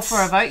can't call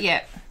for a vote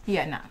yet.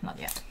 Yeah, no, not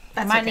yet.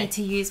 I might need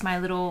to use my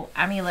little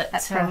amulet.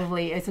 That's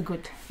probably, it's a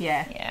good,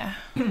 yeah. Yeah.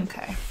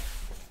 Okay.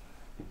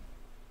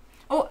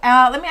 Oh,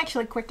 let me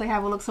actually quickly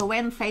have a look. So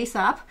when face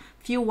up,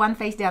 view 1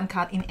 face down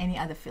card in any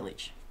other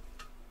village.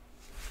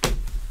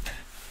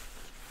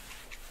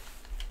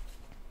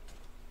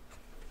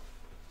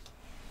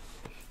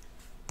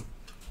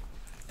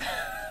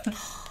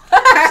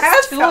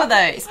 Two of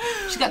those.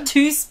 She's got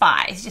 2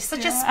 spies. Just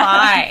such a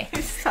spy.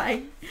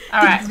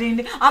 All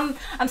right.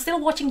 I'm still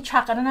watching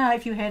Chuck. I don't know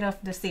if you heard of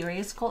the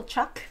series called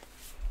Chuck.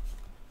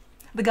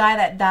 The guy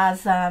that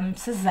does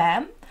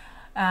Shazam.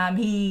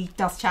 He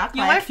does Chuck.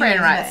 You're my friend,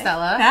 right,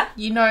 Stella? Huh?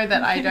 You know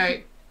that I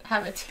don't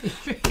have a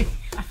TV.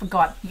 I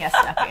forgot. Yes,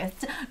 okay.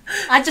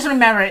 I just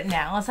remember it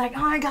now. I was like,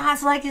 oh my god,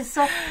 it's like it's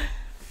so.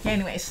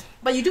 Anyways,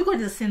 but you do go to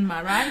the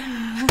cinema,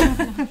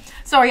 right?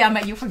 Sorry, I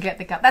made you forget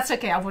the cup. That's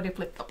okay. I've already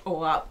flipped up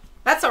all up.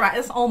 That's all right.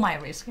 It's all my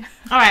risk.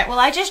 All right. Well,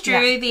 I just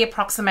drew the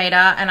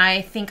approximator, and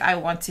I think I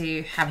want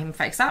to have him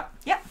face up.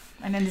 Yeah.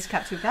 And then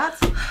discard 2 cards.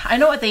 I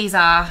know what these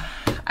are.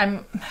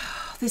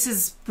 This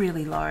is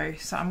really low,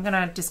 so I'm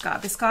gonna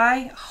discard this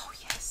guy. Oh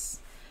yes.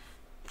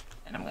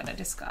 And I'm gonna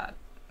discard.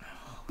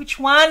 Which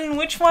one?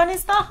 Which one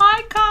is the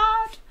high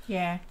card?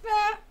 Yeah.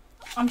 Yeah.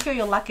 I'm sure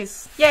your luck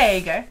is. Yeah. There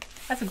you go.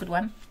 That's a good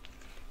one.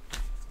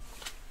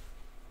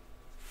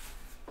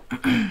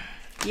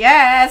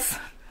 Yes.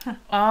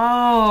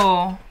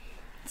 Oh.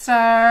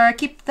 So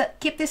keep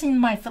this in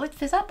mind. Fill it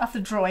this up after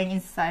drawing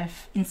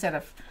instead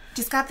of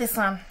discard this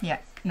one. Yeah.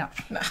 No.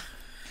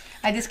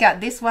 I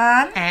discard this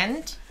one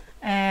and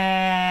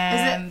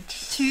is it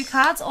 2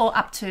 cards or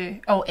up to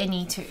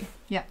any 2?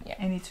 Yeah.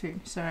 Any 2.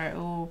 So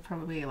it'll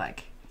probably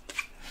like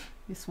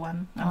this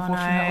one.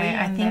 Unfortunately,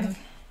 I think.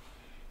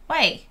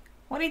 Wait.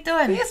 What are you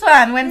doing? This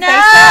one when face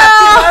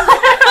up.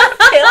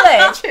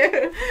 Pillage.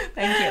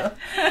 Thank you.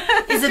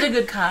 Is it a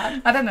good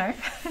card? I don't know.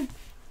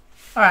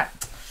 All right.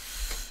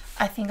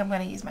 I think I'm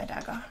going to use my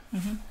dagger.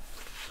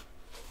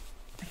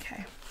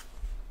 Okay.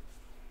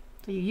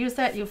 So you use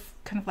that. You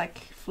kind of like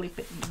flip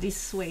it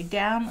this way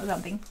down or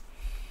something.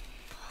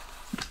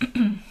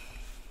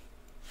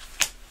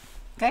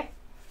 Okay.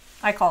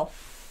 I call.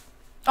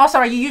 Oh,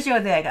 sorry. You use your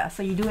dagger,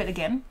 so you do it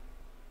again.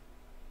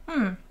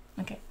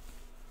 Okay.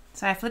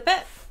 So I flip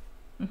it.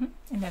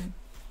 And then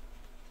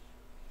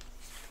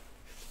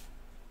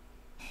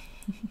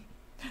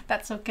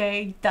that's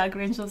okay.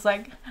 Grinch was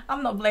like,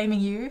 I'm not blaming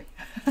you.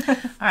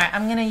 Alright,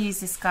 I'm gonna use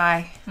this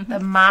guy, the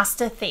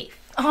Master Thief.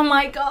 Oh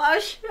my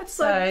gosh, that's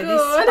so good.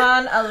 This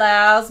one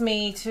allows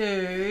me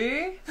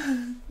to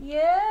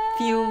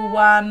view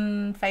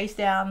 1 face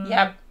down.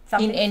 Yep.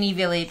 In any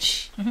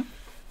village.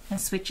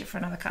 And switch it for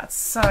another card.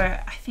 So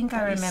I think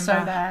I remember. So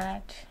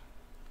bad.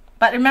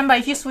 But remember,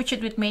 if you switch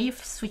it with me, you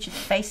switch it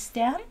face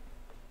down.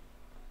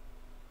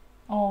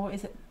 Or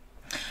is it?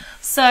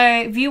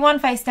 So view 1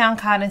 face down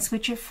card and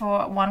switch it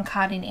for 1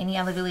 card in any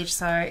other village.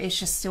 So it's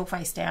just still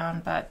face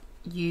down, but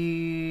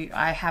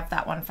I have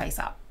that one face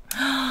up.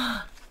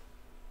 Oh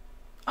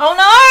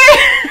no!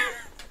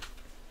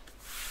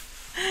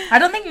 I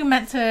don't think you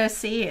meant to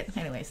see it.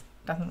 Anyways,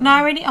 doesn't. No,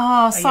 already.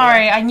 Oh,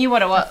 sorry. I knew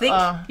what it was.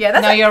 Yeah,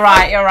 that's no, you're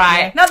right. You're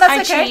right. Yeah. No,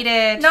 that's okay. I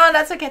cheated. No,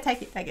 that's okay.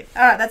 Take it. Take it.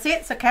 All right, that's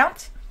it. So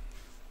count.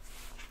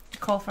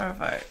 Call for a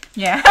vote.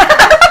 Yeah.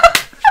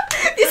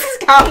 This is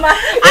karma.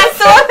 I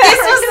thought this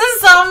was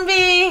the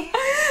zombie.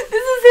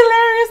 This is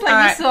hilarious.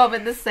 Like you saw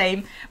it the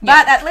same,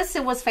 but at least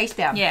it was face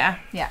down. Yeah.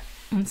 Yeah.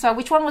 So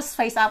which one was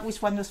face up?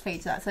 Which one was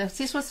face up? So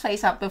this was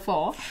face up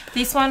before.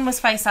 This one was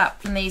face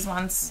up, and these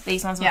ones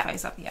were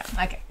face up. Yeah.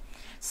 Okay.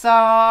 So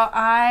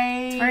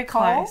I very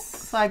close.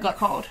 So I got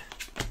called.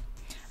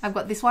 I've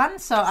got this one.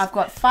 So I've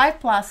got 5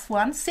 plus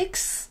 1,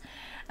 6.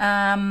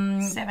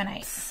 7,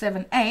 8.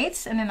 7,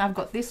 8, and then I've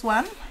got this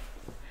one.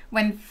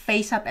 When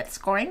face up at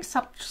scoring,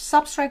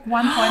 subtract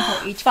 1 point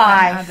for each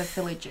 5 other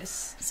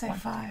villages. So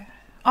 5.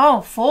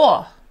 Oh,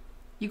 4.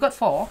 You got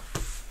 4.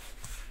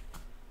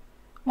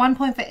 1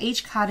 point for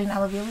each card in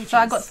other villages. So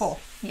I got 4.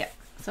 Yeah.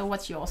 So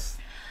what's yours?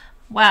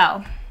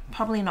 Well,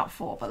 probably not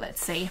 4, but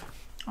let's see.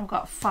 I've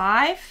got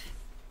 5,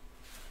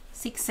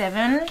 6,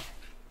 7,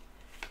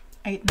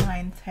 8,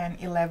 9, 10,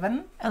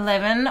 11.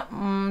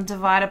 11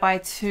 divided by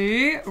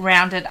 2,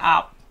 rounded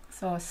up.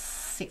 So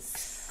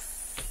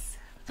 6.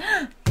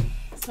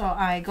 So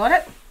I got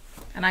it.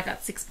 And I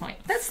got 6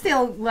 points. That's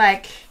still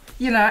like,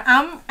 you know,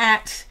 I'm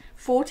at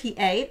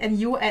 48 and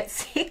you're at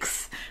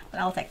 6. But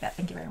I'll take that.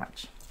 Thank you very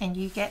much. And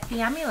you get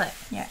the amulet.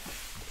 Yeah.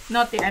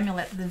 Not the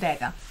amulet, the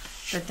dagger.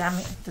 The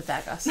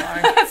dagger,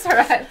 sorry. That's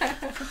alright.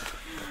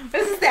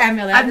 This is the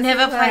amulet. I've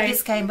never played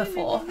this game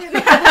before.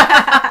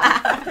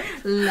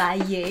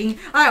 Lying.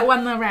 Alright,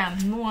 one more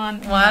round.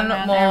 One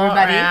more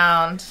everybody.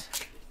 round.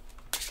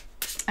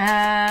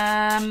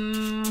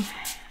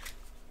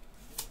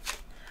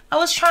 I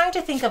was trying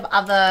to think of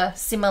other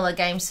similar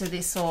games to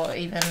this, or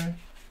even...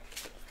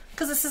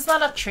 Because this is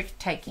not a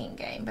trick-taking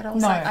game, but I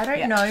was like, I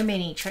don't know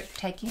many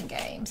trick-taking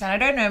games, and I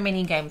don't know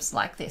many games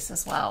like this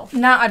as well.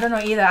 No, I don't know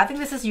either. I think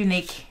this is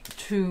unique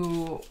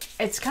to...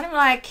 It's kind of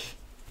like...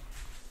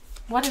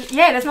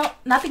 there's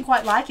nothing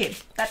quite like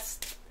it.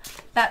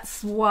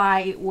 That's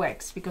why it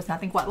works, because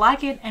nothing quite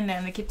like it, and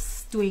then it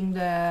keeps doing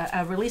the...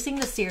 releasing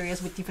the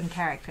series with different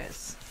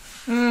characters.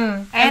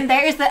 And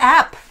there is the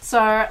app.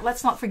 So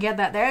let's not forget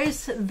that there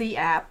is the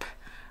app.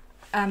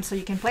 So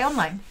you can play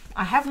online.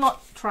 I have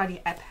not tried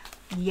the app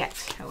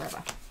yet,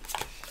 however.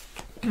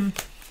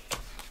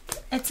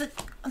 It's a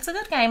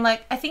good game.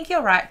 Like, I think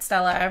you're right,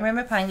 Stella. I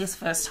remember playing this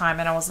first time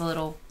and I was a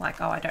little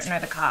like, oh, I don't know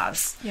the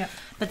cards. Yeah.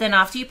 But then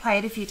after you play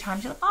it a few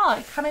times, you're like, oh,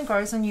 it kind of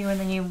grows on you, and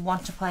then you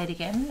want to play it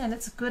again. And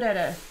it's good at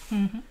a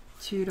 2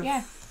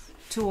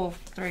 or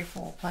 3,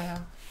 4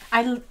 player.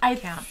 I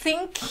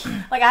think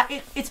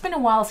like it's been a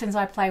while since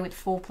I played with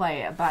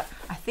 4-player, but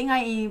I think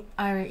I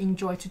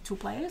enjoy 2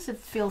 players. It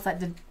feels like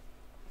the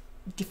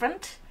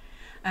different.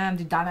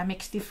 The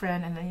dynamics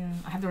different, and then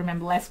I have to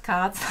remember less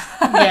cards.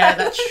 Yeah,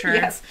 that's true.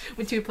 Yes,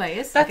 with 2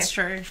 players. That's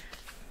true.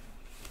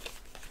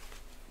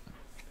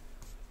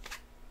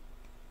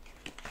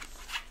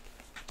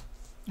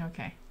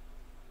 Okay.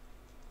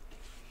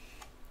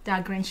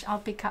 Grinch,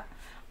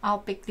 I'll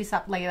pick this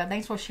up later.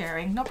 Thanks for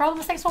sharing. No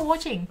problem. Thanks for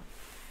watching.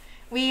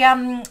 We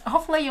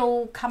hopefully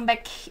you'll come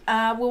back.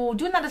 We'll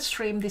do another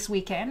stream this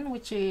weekend,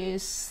 which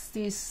is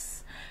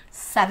this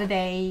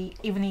Saturday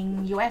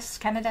evening US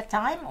Canada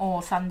time,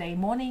 or Sunday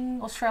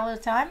morning Australia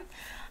time,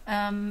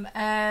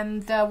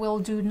 and we'll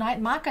do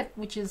Night Market,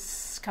 which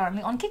is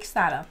currently on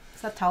Kickstarter.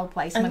 It's a tile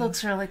placement. It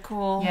looks really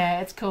cool. Yeah,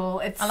 it's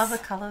cool. I love the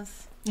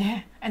colors.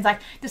 Yeah, and it's like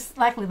just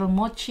like little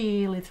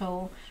mochi,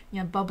 little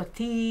boba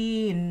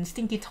tea and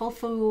stinky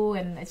tofu,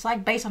 and it's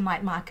like based on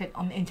Night Market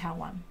in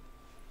Taiwan.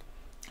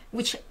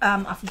 Which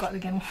I forgot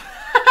again.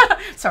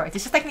 Sorry,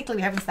 this is technically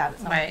we haven't started.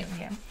 So right.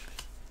 Yeah.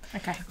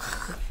 Okay.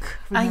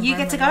 You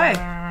get to go.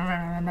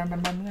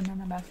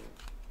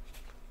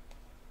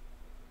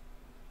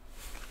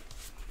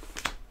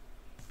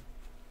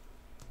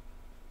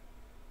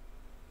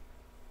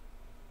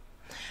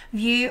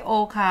 View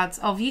all cards.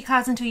 View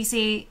cards until you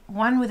see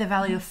one with a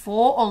value of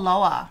 4 or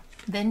lower.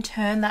 Then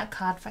turn that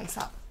card face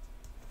up.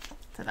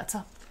 So that's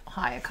a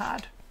higher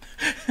card.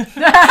 You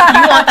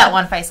want that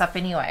one face up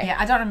anyway. Yeah,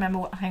 I don't remember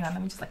what... Hang on,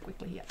 let me just like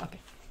quickly... Yeah, okay.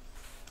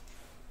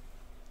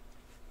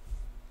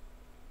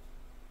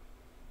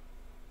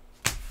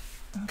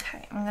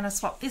 Okay, I'm going to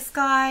swap this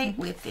guy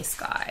with this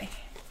guy.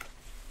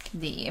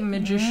 The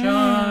Magician.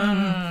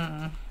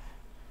 I'm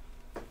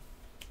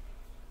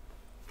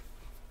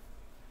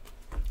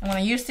going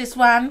to use this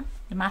one,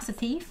 the Master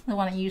Thief, the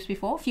one I used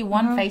before. If you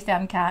want face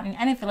down card,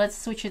 and if let's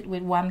switch it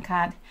with one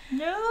card.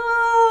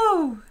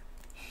 No!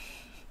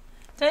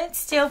 Don't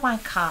steal my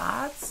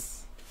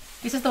cards.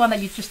 This is the one that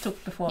you just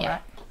took before,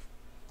 right?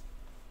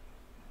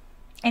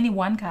 Any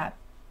one card.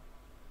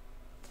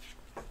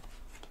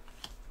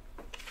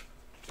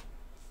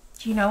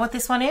 Do you know what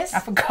this one is? I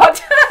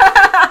forgot.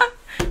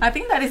 I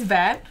think that is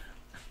bad.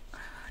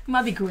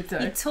 Might be good though.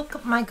 You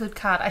took my good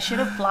card. I should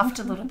have bluffed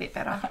a little bit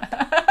better.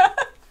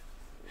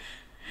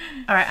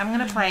 Alright, I'm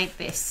going to play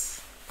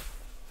this.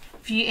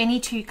 View any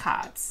 2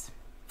 cards.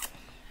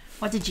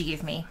 What did you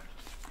give me?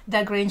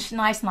 The Grinch.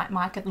 Nice Night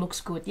Market. Looks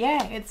good.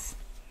 Yeah, it's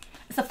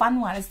a fun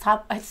one. It's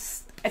tough.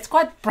 It's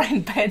quite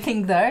brain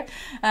bending though.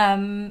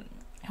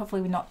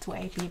 Hopefully we're not too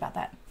AP about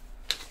that.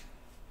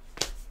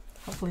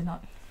 Hopefully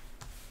not.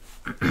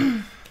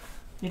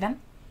 You done?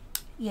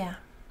 Yeah.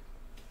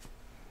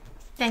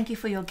 Thank you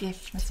for your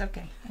gift. That's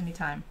okay.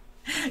 Anytime.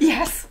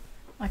 Yes.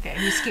 Okay,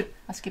 you skip.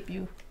 I skip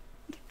you.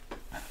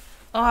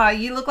 Oh,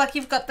 you look like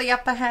you've got the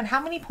upper hand.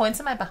 How many points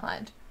am I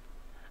behind?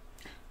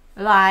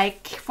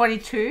 Like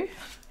 42.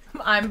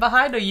 I'm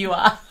behind, or you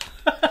are?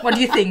 What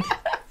do you think?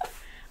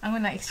 I'm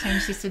gonna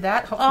exchange this to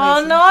that.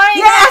 Hopefully nice!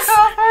 Yes!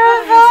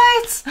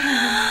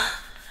 Alright!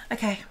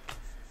 Okay.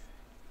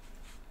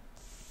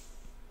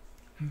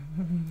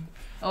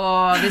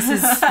 Oh, this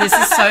is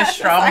so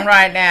strong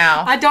right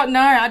now. I don't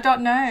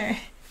know.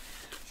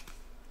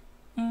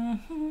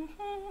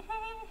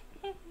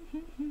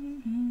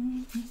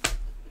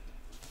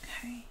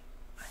 Okay.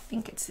 I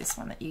think it's this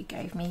one that you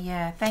gave me.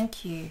 Yeah,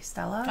 thank you,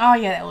 Stella. Oh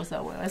yeah, that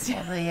also was.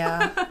 For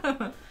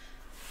the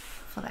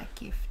for that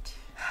gift.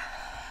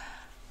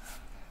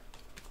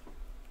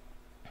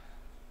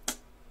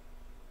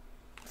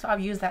 So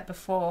I've used that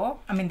before.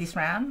 I mean this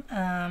round.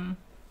 I'm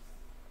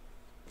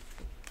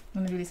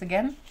gonna do this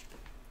again.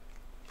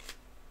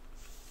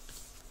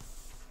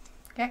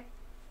 Okay.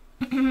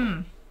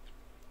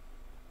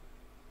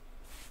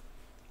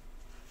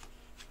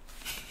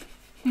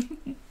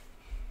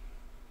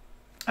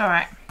 All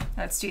right,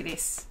 let's do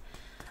this.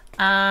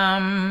 You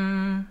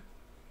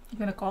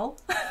gonna call?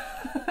 I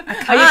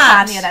can't. Oh, you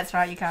can't. Yeah, that's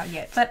right. You can't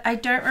yet. But I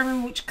don't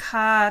remember which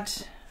card.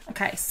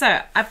 Okay,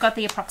 so I've got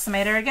the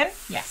approximator again.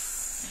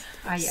 Yes.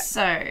 Yeah.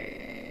 So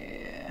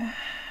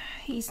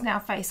he's now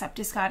face up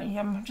discarding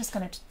him. I'm just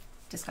going to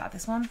discard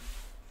this one.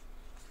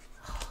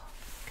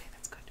 Okay,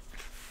 that's good.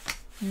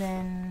 And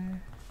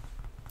then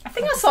I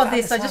think I saw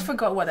this. I just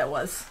forgot what it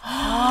was.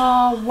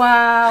 Oh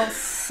wow,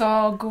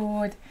 so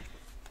good.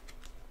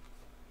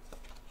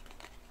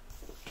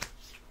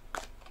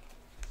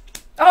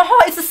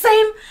 Oh, it's the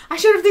same. I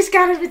should have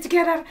discarded it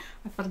together.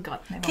 I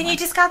forgot. Can you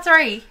discard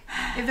 3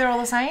 if they're all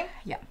the same?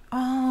 Yeah.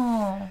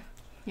 Oh.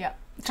 Yeah.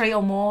 3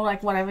 or more,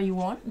 like whatever you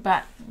want,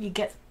 but you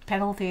get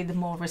penalty the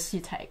more risks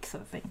you take,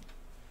 sort of thing.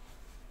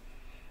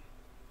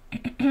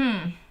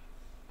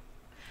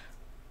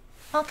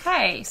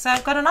 Okay, so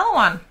I've got another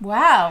one.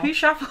 Wow. Who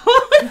shuffled?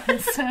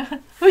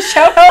 Who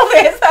shuffled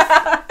this?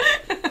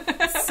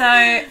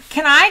 So,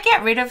 can I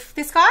get rid of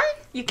this guy?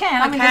 You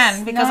can. I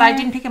can, because I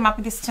didn't pick him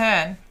up this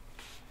turn.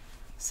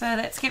 So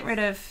let's get rid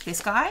of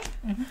this guy.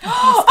 This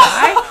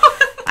guy.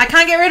 I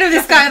can't get rid of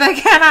this guy though,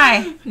 can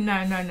I?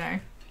 No.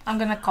 I'm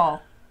gonna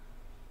call.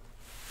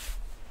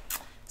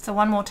 So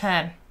one more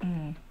turn.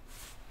 Can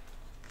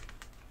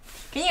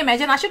you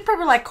imagine? I should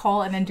probably like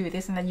call and then do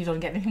this and then you don't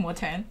get any more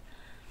turn.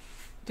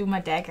 Do my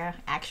dagger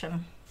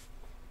action.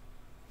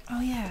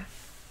 Oh yeah.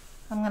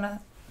 I'm gonna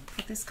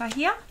put this guy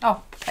here.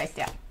 Oh, face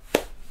down.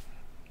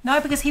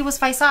 No, because he was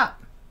face up.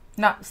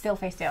 No, still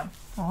face down.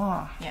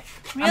 Oh. Yeah.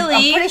 Really?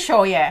 I'm pretty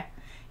sure, yeah.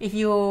 If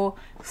you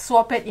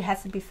swap it, it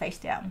has to be face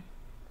down.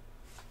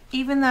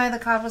 Even though the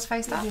card was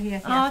face up?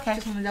 Yeah. Oh, okay.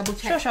 Just want to double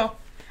check. Sure.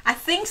 I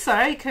think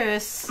so,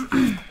 because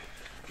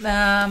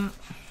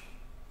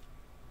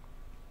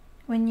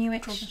when you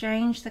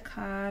exchange the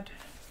card...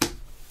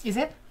 Is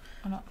it?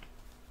 Or not?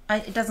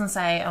 It doesn't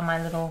say on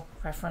my little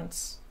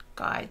reference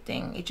guide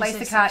thing. It just place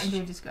the card into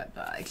your discard.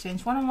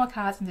 Exchange one or more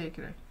cards into your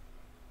group.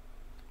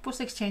 Push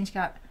the exchange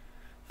card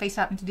face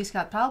up into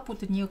discard pile.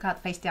 Put the new card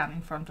face down in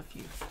front of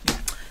you. Yeah.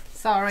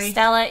 Sorry.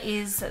 Stella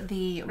is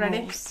the ready.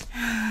 Rules.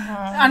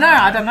 I know.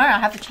 I don't know. I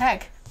have to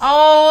check.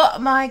 Oh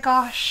my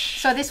gosh.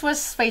 So this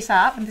was face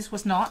up and this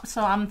was not.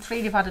 So I'm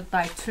 3 divided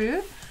by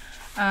 2.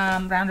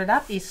 Rounded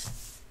up is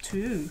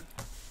 2.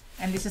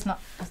 And this is not,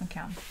 doesn't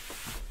count.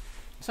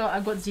 So I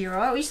got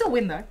 0. You still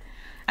win though.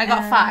 I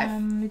got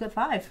 5. You got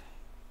 5.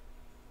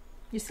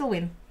 You still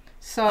win.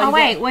 So oh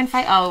wait, when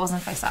face? Oh, it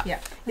wasn't face up. Yeah.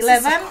 This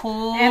 11 is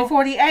cool. and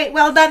 48.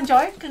 Well done,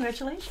 Joy.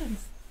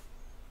 Congratulations.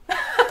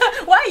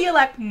 Why are you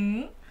like?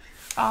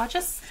 Oh,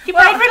 just you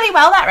played really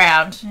well that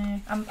round.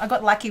 I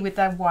got lucky with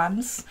the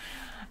ones,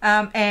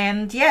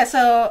 and yeah.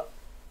 So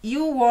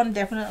you won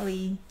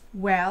definitely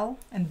well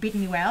and beat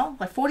me well,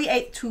 like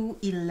 48 to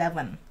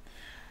 11.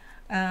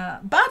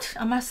 But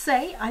I must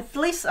say, at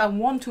least I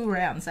won 2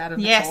 rounds out of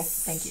the 4.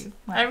 Thank you.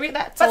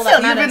 That's but all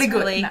still, that matters, you're really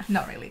good. really. No,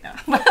 not really, no.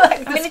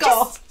 Like, I mean, it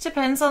just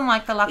depends on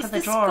like the luck of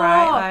the draw,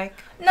 right? Like,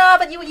 no,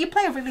 but you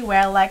play really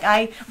well. Like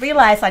I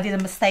realized I did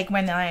a mistake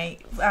when I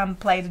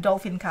played the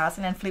dolphin cards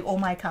and then flipped all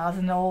my cards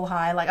and all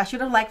high. Like I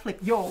should have like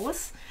flipped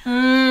yours.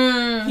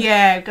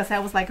 Yeah, because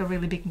that was like a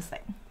really big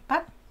mistake.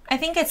 But I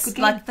think it's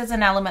like there's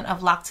an element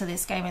of luck to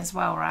this game as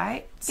well,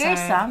 right? There's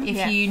some.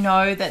 If you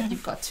know that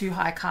you've got 2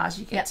 high cards,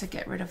 you get to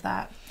get rid of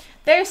that.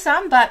 There's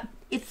some, but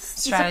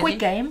it's a quick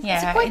game. Yeah,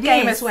 it's a quick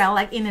game as well,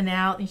 like in and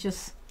out. It's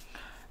just,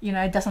 you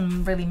know, it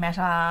doesn't really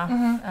matter.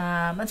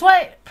 That's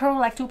why probably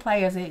like 2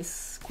 players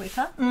is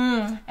quicker.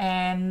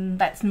 And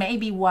that's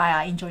maybe why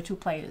I enjoy 2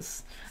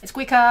 players. It's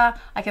quicker.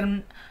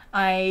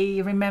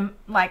 I remember,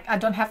 like, I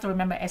don't have to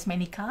remember as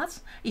many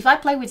cards. If I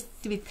play with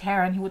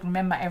Tarrant, he would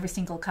remember every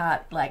single card.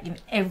 Like,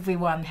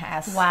 everyone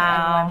has.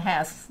 Wow. Everyone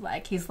has.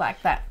 Like, he's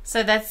like that.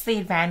 So that's the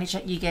advantage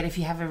that you get if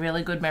you have a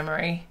really good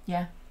memory.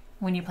 Yeah.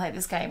 When you play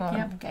this game or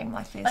a game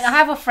like this. Like, I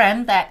have a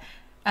friend that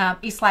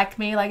is like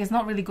me, like, is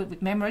not really good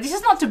with memory. This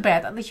is not too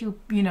bad, at least you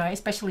know,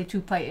 especially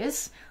 2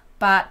 players.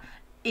 But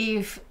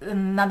if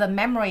another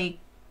memory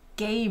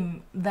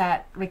game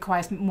that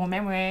requires more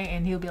memory,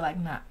 and he'll be like,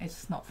 nah,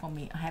 it's not for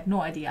me. I have no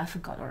idea. I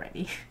forgot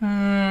already.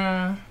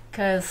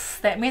 Because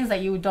that means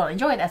that you don't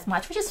enjoy it as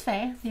much, which is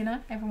fair, you know.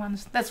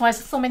 That's why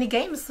there's so many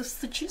games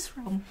to choose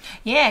from.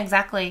 Yeah,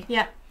 exactly.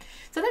 Yeah.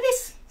 So that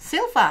is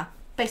Silver,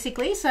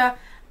 basically. So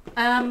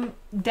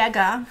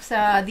dagger.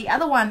 So the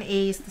other one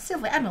is the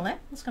silver amulet.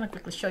 I'm just going to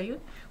quickly show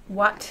you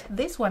what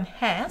this one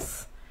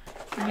has.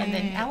 And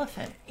then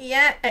elephant.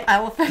 Yeah,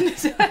 elephant.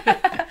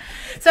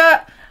 So,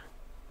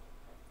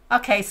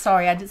 okay,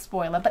 sorry, I did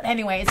spoiler. But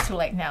anyway, it's too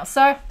late now.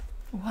 So,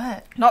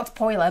 what? Not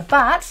spoiler,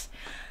 but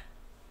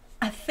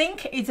I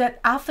think it's that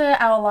after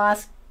our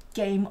last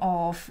game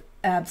of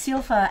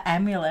silver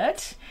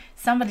amulet,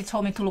 somebody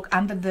told me to look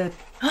under the...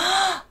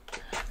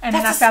 And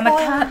that's then I found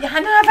the card. Yeah, I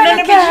know, I found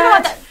the card. You know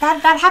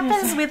what, that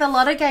happens with a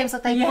lot of games.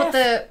 Like they put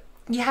the,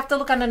 you have to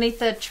look underneath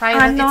the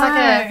trailer. I know. It's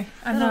like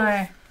I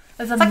know.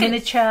 There's a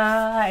miniature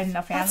and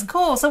I found. That's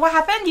cool. So what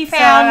happened? You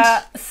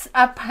found? So,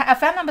 I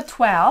found number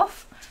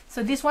 12.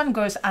 So this one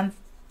goes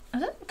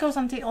goes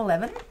until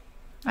 11.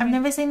 I've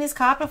never seen this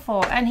card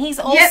before, and he's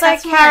also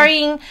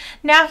carrying.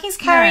 Now he's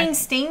carrying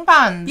steam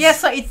buns. Yeah,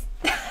 so it's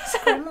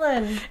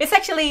Gremlin. It's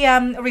actually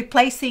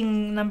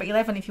replacing number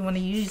 11 if you want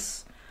to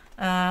use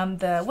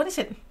the what is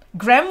it?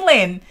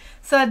 Gremlin.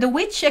 So the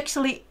witch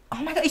actually.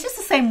 Oh my god, it's just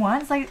the same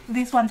one. It's like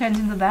this one turns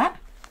into that.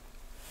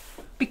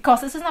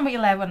 Because this is number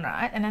 11,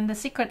 right? And then the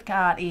secret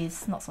card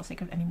is not so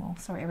secret anymore.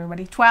 Sorry,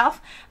 everybody.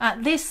 12.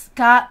 This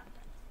card,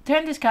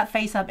 turn this card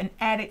face up and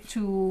add it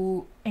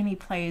to any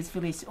player's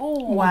village.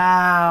 Oh,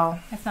 wow.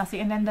 That's nasty.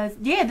 And then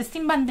the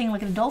steam bun thing, like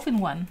the dolphin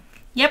one.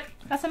 Yep.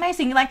 That's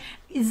amazing. Like,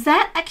 is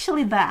that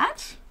actually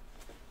that?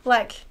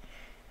 Like,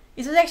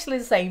 is it actually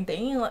the same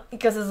thing? Like,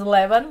 because it's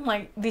 11,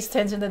 like, this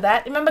turns into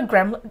that. Remember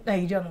Gremlin? No,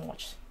 you don't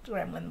watch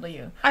Gremlin, do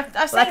you? I've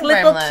seen like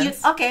Gremlins. Little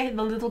cute, okay,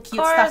 the little cute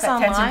Cora's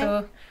stuff that turns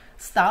into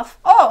stuff.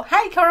 Oh,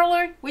 hey,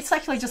 Carolo. We're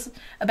actually just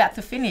about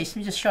to finish.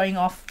 We're just showing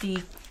off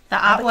the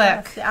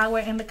artwork. The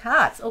artwork and the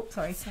cards. Oh,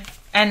 sorry.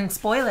 And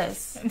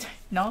spoilers.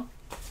 No?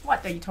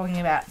 What are you talking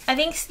about? I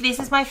think this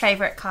is my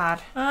favourite card.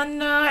 Oh,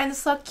 no. And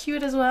it's so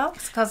cute as well.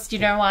 It's because, do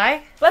you know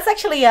why? Let's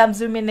actually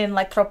zoom in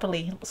like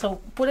properly.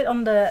 So put it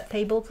on the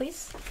table,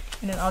 please.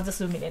 And then I'll just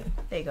zoom it in.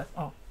 There you go.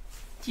 Oh.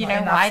 Do you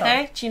know why,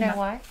 though? Do you know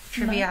why?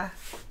 Trivia.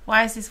 No.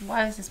 Why is this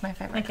my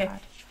favourite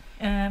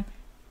card?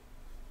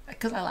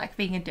 Because I like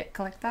being a deck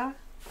collector.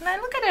 No,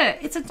 look at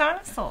it. It's a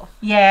dinosaur.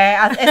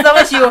 Yeah, as long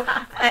as you...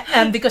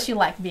 because you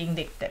like being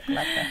deck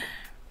collector.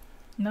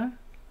 No?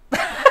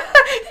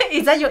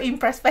 Is that your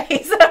impressed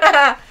face?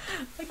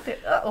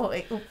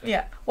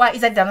 Yeah. Why? Is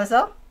that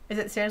dinosaur? Is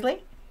it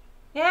seriously?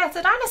 Yeah, it's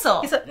a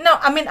dinosaur. No,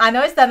 I mean, I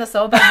know it's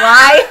dinosaur, but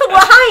why?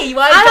 Why?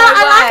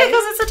 I like it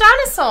because it's a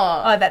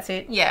dinosaur. Oh, that's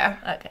it?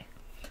 Yeah. Okay.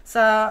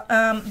 So,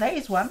 there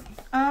is one.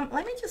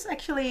 Let me just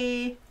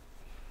actually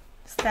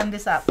stand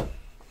this up.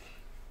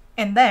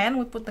 And then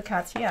we put the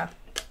cards here.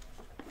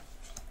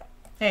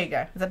 There you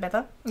go. Is that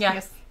better? Yeah.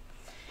 Yes.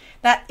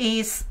 That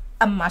is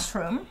a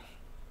mushroom.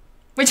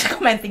 We're just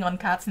commenting on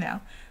cards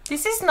now.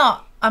 This is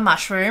not a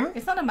mushroom.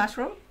 It's not a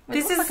mushroom.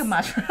 This is like a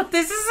mushroom.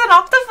 This is an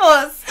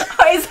octopus.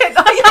 Oh, is it?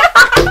 Oh,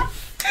 yeah.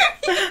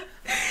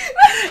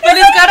 But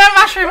it's got a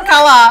mushroom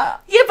colour.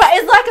 Yeah, but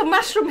it's like a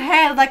mushroom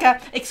head, like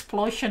a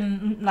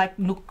explosion, like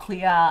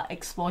nuclear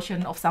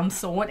explosion of some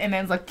sort, and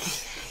then it's like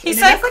it's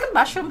like a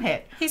mushroom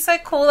head. He's so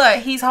cool though.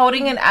 He's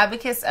holding an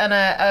abacus and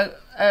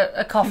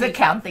a coffee. He's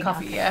accounting.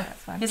 Coffee, yeah.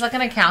 He's like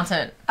an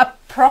accountant.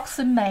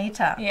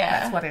 Approximator. Yeah.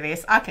 That's what it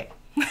is. Okay.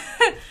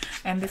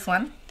 And this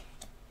one.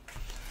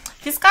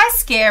 This guy's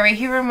scary.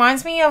 He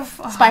reminds me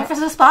of Spy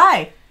vs.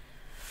 Spy.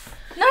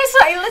 No,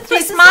 sorry.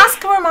 This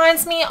mask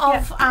reminds me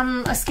of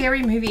a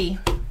scary movie.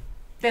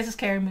 There's a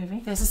scary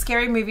movie. There's a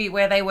scary movie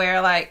where they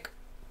wear like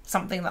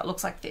something that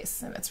looks like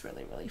this, and it's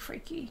really, really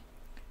freaky.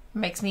 It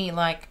makes me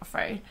like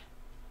afraid.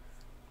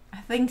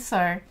 I think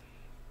so.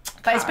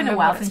 But it's been a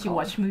while since you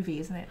watched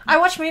movies, isn't it? I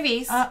watch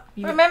movies.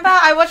 Remember,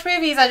 I watch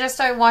movies. I just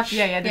don't watch. The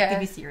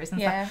TV series and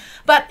stuff.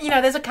 But you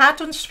know, there's a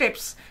cartoon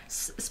strips,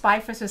 Spy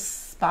vs.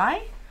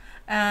 Spy.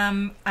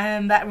 And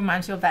that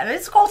reminds me of that.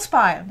 It's called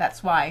Spy.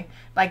 That's why,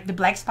 like the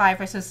black spy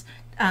versus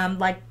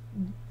like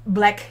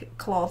black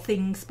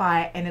clothing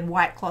spy and then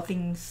white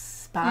clothing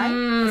spy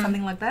or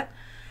something like that.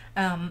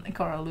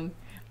 Coralu,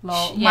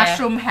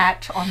 mushroom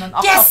hat on an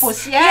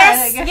octopus.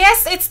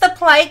 Yes, it's the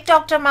Plague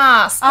Doctor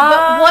mask.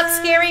 But what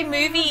scary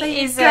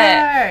movie is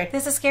it?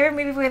 There's a scary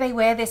movie where they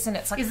wear this and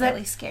it's like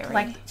really scary.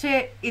 Like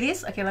it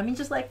is. Okay, let me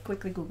just like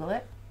quickly Google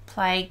it.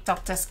 Plague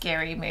Doctor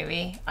scary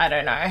movie. I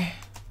don't know.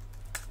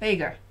 There you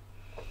go.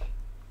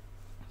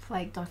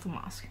 Plague Doctor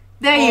mask.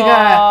 There you go.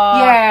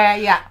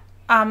 Yeah.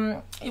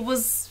 It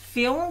was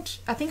filmed.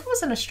 I think it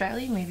was an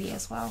Australian movie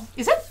as well.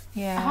 Is it?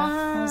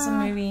 Yeah. It was a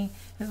movie.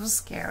 It was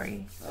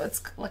scary.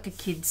 It's like a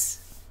kid's.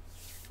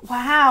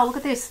 Wow! Look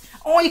at this.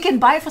 Oh, you can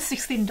buy it for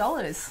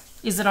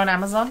 $16. Is it on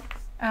Amazon?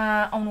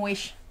 On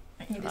Wish.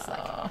 It is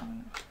like.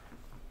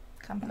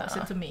 Come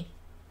closer to me.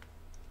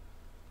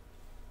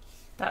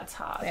 That's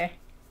hard. There.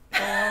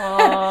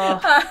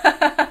 Oh.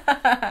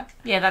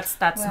 Yeah, that's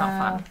not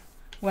fun.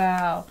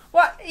 Wow.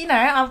 Well, you know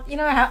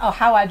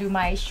how I do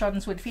my short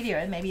and sweet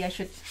video. Maybe I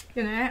should,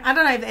 I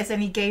don't know if there's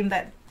any game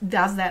that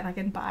does that. I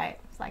can buy it.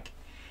 It's like.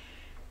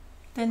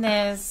 Then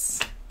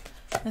there's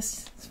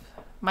this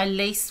one of my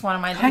least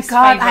favorite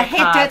cards. I hate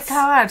that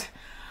card.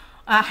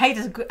 Hate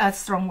is a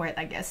strong word,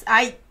 I guess.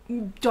 I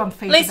don't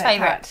favor that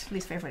card.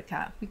 Least favorite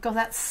card because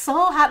that's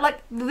so hard.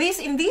 Like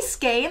in this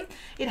game,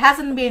 it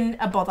hasn't been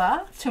a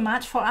bother too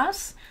much for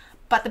us.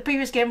 But the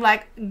previous game,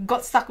 like,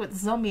 got stuck with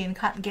zombie and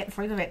can't get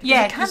rid of it.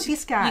 Yeah, you can't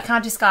discard. You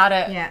can't discard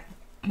it. Yeah,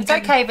 it's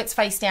okay if it's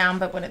face down,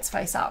 but when it's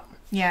face up.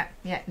 Yeah,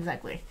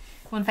 exactly.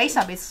 When face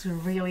up, it's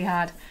really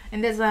hard.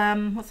 And there's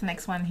what's the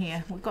next one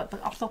here? We've got the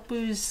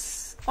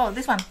octopus. Oh,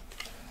 this one,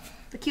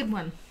 the cute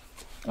one.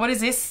 What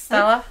is this,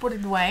 Stella? Put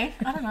it away.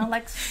 I don't know,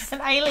 like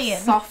an alien.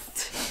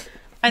 Soft.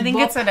 I think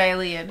it's an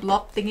alien.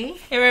 Blob thingy.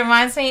 It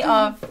reminds me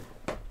of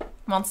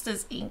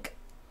Monsters Inc.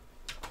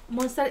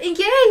 Monster Inc.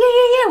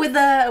 Yeah. With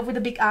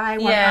the big eye,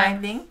 one eye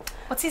thing.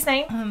 What's his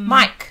name?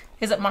 Mike.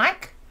 Is it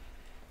Mike?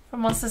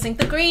 From Monsters Inc.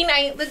 The green.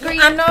 I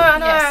know.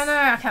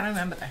 I can't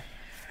remember though.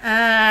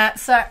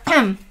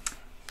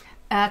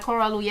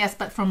 Coralu, yes,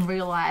 but from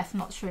real life.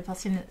 Not sure if I've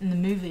seen it in the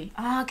movie.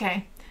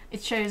 Okay.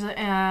 It shows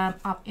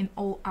up in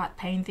all art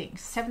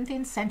paintings.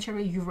 17th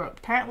century Europe.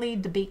 Apparently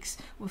the beaks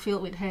were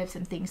filled with herbs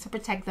and things to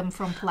protect them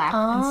from plague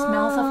and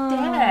smells of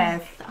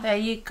death. There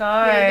you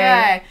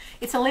go.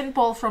 It's a lint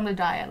ball from the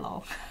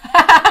dialogue.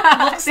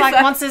 Looks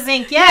like Monsters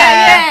Inc.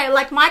 Yeah,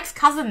 like Mike's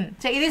cousin.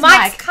 So it is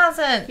Mike's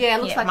cousin. Yeah,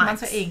 it looks like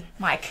Monsters Inc.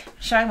 Mike.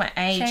 Showing my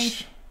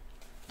age.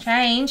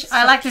 Change.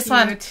 I like this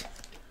one.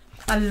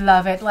 I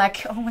love it.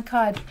 Like, oh my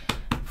god.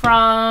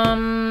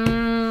 From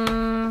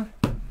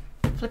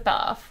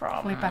Flipper.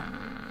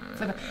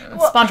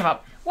 SpongeBob.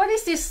 What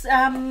is this?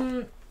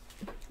 The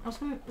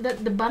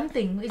bun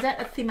thing. Is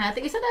that a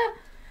thematic? Is that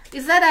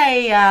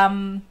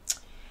a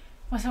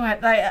what's the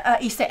word? Like a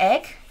Easter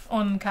egg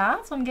on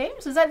cards on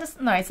games? Is that just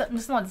no? It's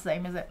not the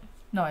same, is it?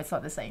 No, it's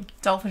not the same.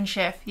 Dolphin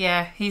chef.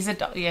 Yeah, he's a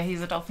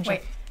dolphin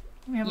chef.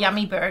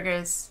 Yummy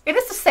burgers. It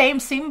is the same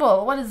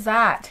symbol. What is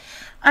that?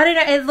 I don't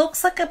know. It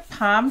looks like a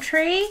palm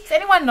tree. If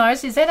anyone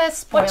knows, is that a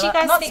spoiler? What do you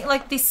guys think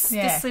like this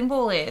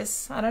symbol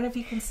is? I don't know if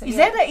you can see Is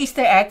that an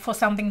Easter egg for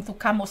something to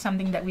come or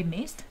something that we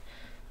missed?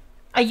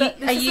 Are you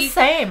the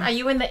same? Are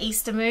you in the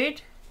Easter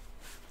mood?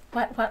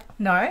 What?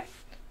 No.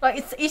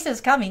 Like,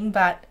 Easter's coming,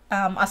 but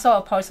I saw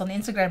a post on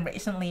Instagram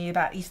recently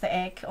about Easter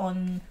egg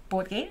on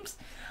board games.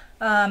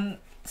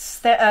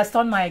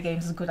 Stonemeyer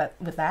Games is good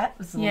with that.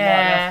 There's a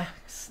lot of,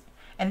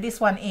 and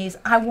this one is,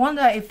 I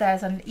wonder if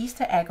there's an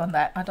Easter egg on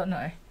that. I don't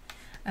know.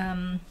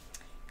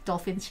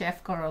 Dolphin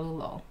Chef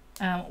Corallo.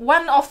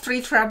 1 of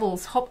 3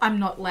 troubles. Hope I'm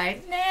not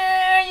late.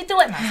 Nah, you do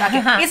it. No, it's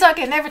okay. It's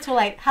okay. Never too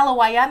late. Hello,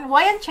 Wayan.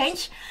 Wayan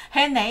changed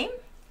her name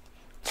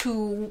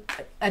to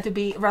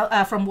be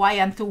from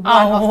Wayan to 1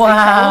 of 3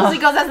 troubles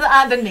because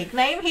that's the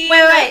nickname here.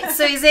 Wait.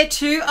 So is there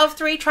 2 of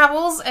 3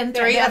 troubles and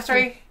 3 of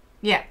 3?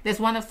 Yeah,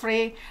 there's 1 of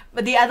 3.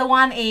 But the other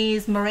one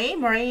is Marie.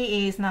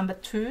 Marie is number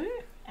 2,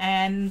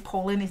 and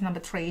Pauline is number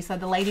 3. So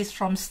the ladies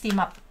from Steam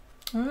Up.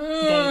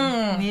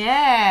 Game.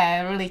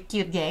 Yeah, really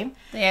cute game.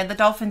 Yeah, the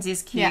dolphins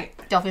is cute. Yeah,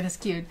 dolphin is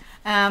cute.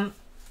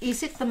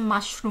 Is it the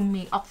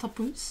mushroomy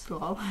octopus?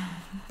 Lol.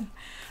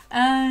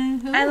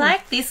 I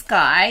like this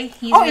guy.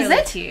 He's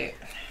really cute.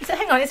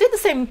 Hang on, is it the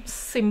same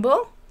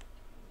symbol?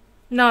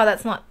 No,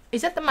 that's not.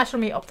 Is it the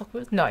mushroomy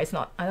octopus? No, it's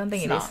not. I don't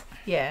think it is.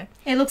 Yeah.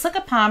 It looks like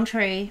a palm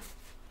tree.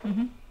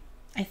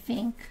 I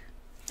think.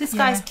 This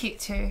guy's cute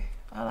too.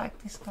 I like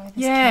this guy.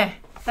 Kid.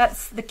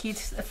 That's the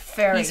kid's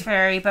fairy. He's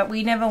fairy, but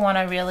we never want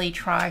to really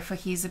try for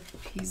his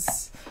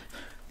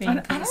thing. I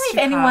don't know if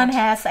anyone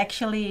has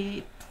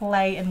actually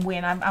play and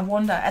win. I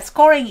wonder. At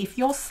scoring, if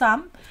your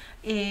sum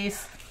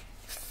is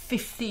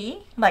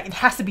 50, like it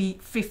has to be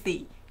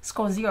 50.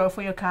 Score 0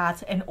 for your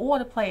cards, and all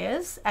the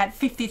players add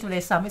 50 to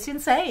their sum. It's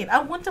insane. I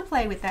want to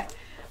play with that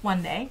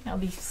one day. That'll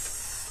be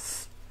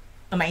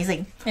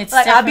amazing. It's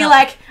like I'll be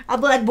like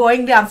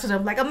bowing down to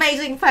them, like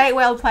amazing play,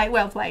 well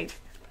played.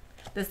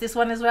 There's this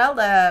one as well,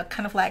 the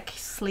kind of like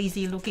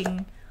sleazy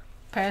looking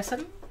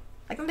person.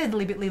 I think they're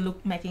deliberately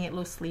making it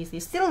look sleazy.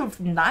 Still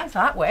nice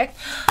artwork,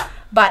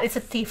 but it's a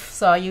thief,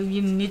 so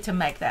you need to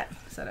make that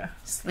sort of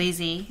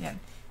sleazy. Yeah,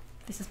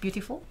 this is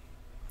beautiful.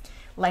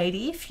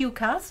 Lady, few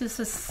cards. This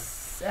is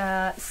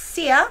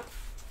Sia,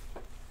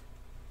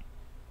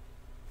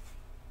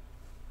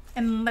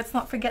 and let's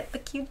not forget the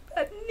cute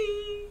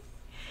bunny.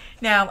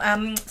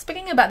 Now,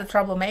 speaking about the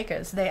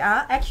troublemakers, they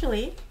are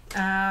actually,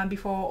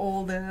 before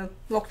all the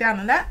lockdown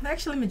and that, they're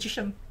actually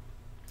magician.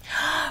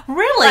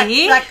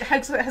 Really? Like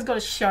has got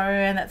a show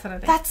and that sort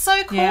of thing. That's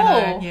so cool.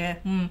 Yeah.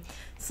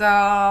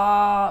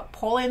 So,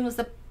 Pauline was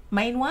the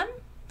main one.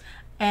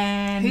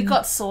 And who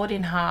got sawed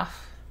in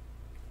half?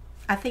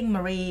 I think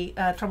Marie,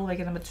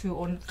 troublemaker number 2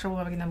 or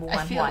troublemaker number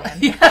 1.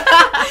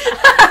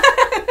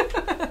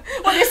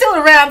 Well, they're still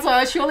around,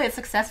 so surely it's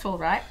successful,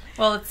 right?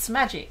 Well, it's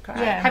magic, right?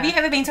 Yeah. Have you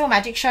ever been to a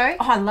magic show?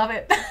 Oh, I love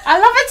it. I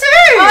love it too.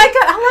 Oh my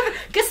god, I love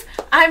it because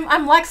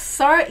I'm like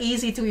so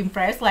easy to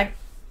impress. Like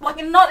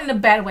not in a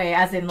bad way,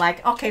 as in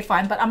like okay,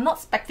 fine, but I'm not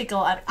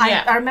spectacle.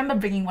 I remember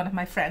bringing one of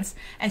my friends,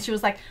 and she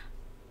was like,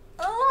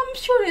 "Oh, I'm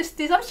sure it's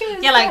this. I'm sure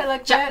it's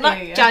that." Not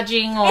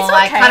judging or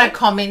like kind of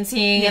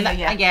commenting.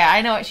 Yeah,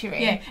 I know what you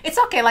mean. Yeah, it's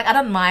okay. Like I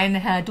don't mind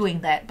her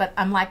doing that, but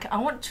I'm like I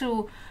want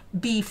to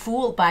be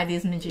fooled by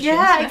these magicians.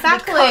 Yeah,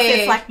 exactly. Because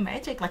it's like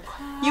magic. Like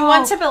wow. You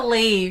want to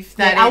believe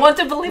that. I want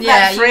to believe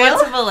that's real. You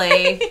want to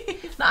believe.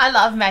 No, I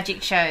love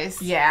magic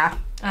shows. Yeah.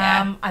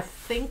 I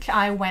think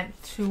I went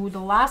to the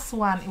last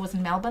one. It was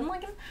in Melbourne,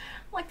 like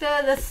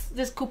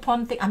this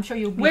coupon thing. I'm sure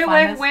you'll be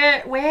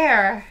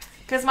where?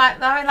 Because the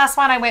last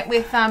one I went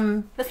with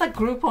there's like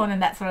Groupon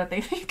and that sort of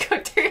thing you go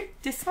to.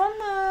 This one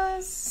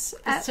was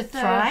at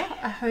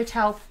a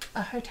hotel.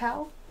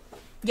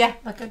 Yeah,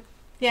 like a.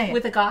 Yeah.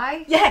 With a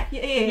guy?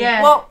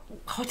 Yeah. Well,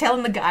 hotel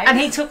and the guy. And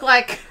he took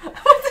like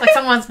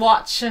someone's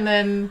watch and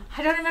then...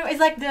 I don't remember. It's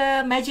like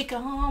the magic...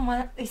 Oh,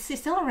 my, is he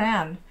still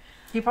around?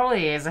 He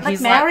probably is. Like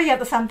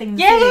Marriott or something.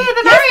 Yeah,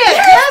 the Marriott.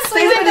 Yes,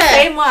 we were the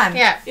same one.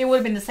 Yeah. It would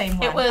have been the same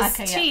one. It was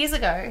 2 years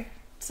ago.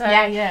 So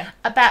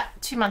about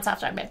 2 months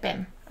after I met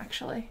Ben,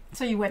 actually.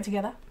 So you went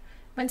together?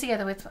 Went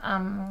together with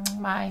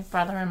my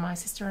brother and my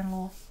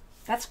sister-in-law.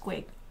 That's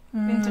quick.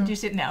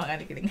 Introduce it now.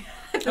 I'm kidding.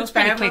 It was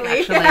pretty quick,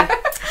 actually.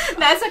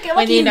 That's okay. Like,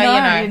 when you know.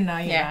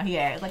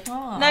 Yeah. Like,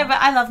 oh. No, but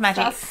I love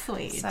magic. That's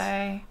sweet.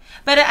 So,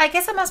 but I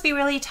guess it must be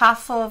really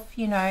tough for,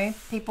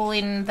 people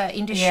in the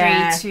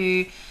industry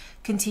to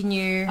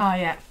continue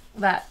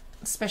that,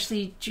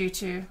 especially due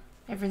to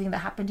everything that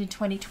happened in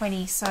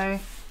 2020. So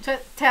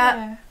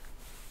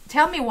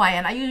tell me,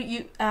 Ryan, are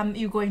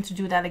you going to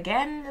do that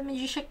again, the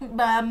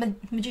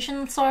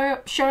magician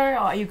show, or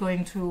are you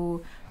going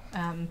to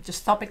just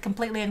stop it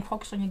completely and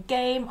focus on your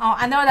game? Oh,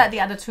 I know that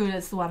the other two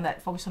is the one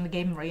that focus on the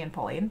game, Marie and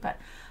Pauline, but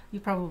you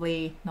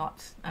probably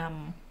not.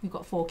 You've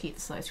got 4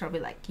 kids, so it's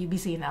probably like you're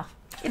busy enough.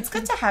 It's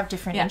good to have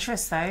different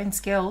interests though and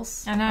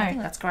skills. I know. I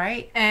think that's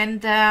great.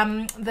 And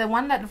the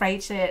one that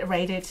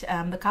rated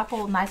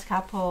the nice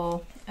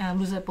couple,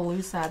 Loser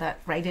Palooza, that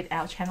rated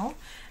our channel,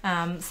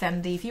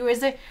 send the viewers.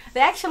 They're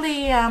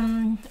actually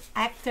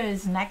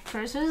actors and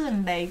actresses,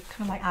 and they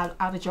kind of like out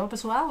of job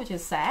as well, which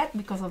is sad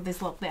because of this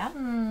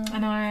lockdown. I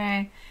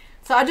know.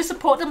 So I just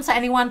support them. So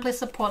anyone, please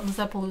support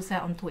Loser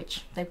Palooza on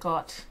Twitch. They've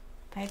got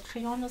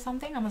Patreon or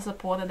something. I'm a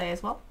supporter there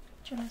as well.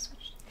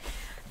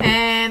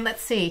 And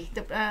let's see,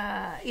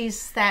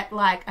 is that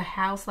like a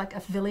house, like a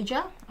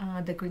villager?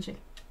 The Grinch.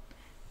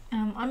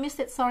 I missed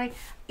it, sorry.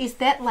 Is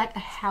that like a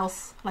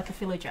house, like a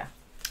villager?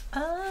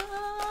 Yes.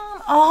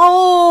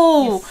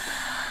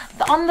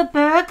 On the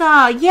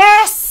burger.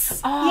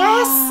 Yes.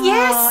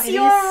 Yes.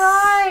 You're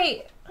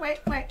right. Wait.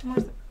 Right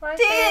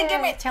there.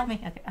 Give me. Tell me.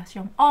 Okay, I'll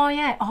show 'em. Oh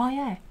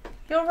yeah.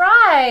 You're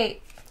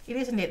right. It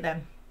isn't it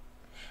then?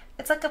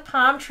 It's like a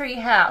palm tree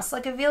house,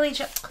 like a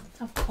villager.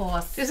 Of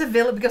course. There's a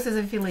village because there's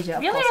a villager.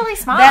 Really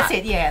smart. That's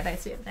it. Yeah,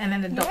 that's it. And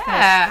then the doctor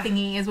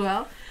thingy as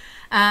well.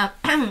 How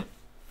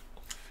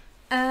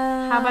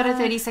about a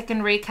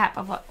 30-second recap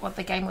of what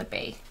the game would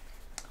be,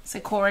 so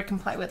Cora can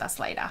play with us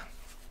later.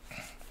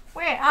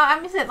 Wait, I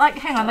missed it. Like,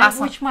 hang on,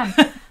 which one?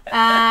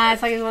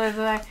 It's like it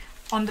was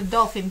on the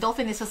dolphin.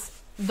 Dolphin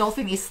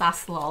is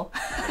sus, lol.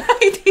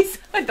 It is.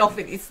 A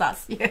dolphin is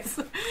sus, yes.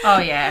 Oh,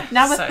 yeah.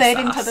 Number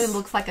 13 totally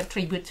looks like a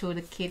tribute to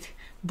the kid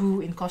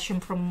Boo in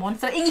costume from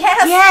Monster.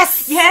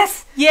 Yes!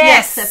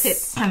 That's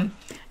it.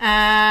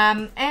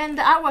 And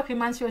the artwork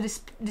reminds you of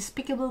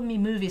Despicable Me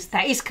movies.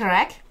 That is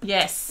correct.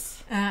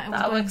 Yes.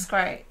 That looks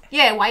great.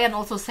 Yeah, Ryan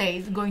also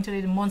says going to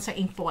the Monster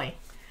Inc. boy.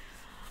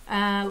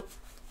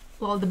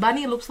 Well, the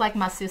bunny looks like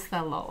my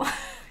sister, lol.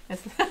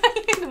 Yes.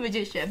 The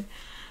magician.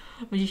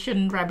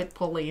 Magician, Rabbit,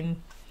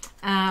 Pauline.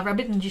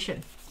 Rabbit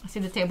magician. I see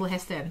the table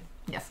has 10.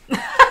 Yes.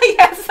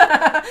 Yes.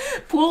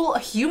 Pull a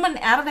human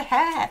out of the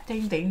hat.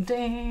 Ding, ding,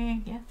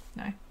 ding. Yeah.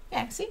 No.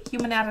 Yeah. See,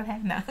 human out of the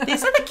hat. No.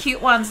 These are the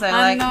cute ones though.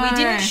 Like we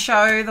didn't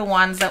show the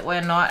ones that were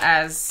not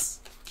as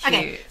cute.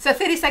 Okay. So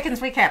 30 seconds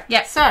recap.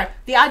 Yeah. So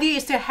the idea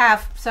is to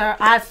have. So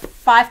I have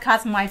 5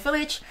 cards in my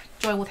village.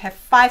 Joy would have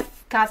 5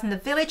 cards in the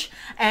village,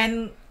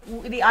 and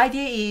the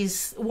idea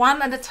is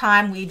one at a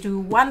time. We do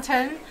 1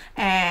 turn,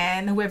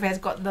 and whoever has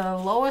got the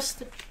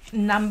lowest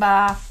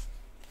number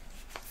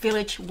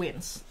village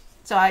wins.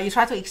 So you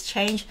try to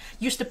exchange,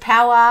 use the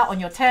power on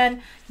your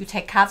turn. You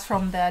take cards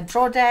from the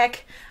draw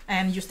deck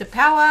and use the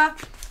power.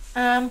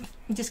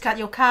 Discard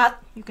your card.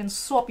 You can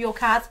swap your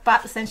cards,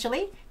 but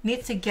essentially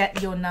need to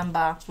get your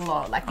number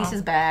low. Like this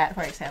is bad,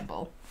 for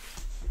example.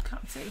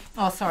 Can't see.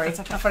 Oh, sorry,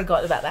 okay. I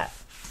forgot about that.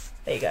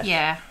 There you go.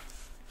 Yeah.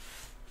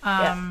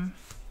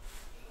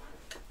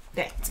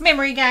 There. It's a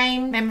memory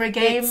game.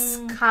 It's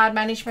card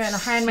management or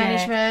hand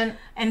management.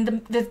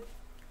 And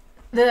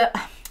the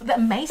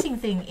amazing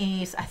thing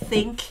is, I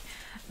think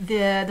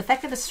the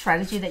fact that the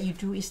strategy that you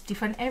do is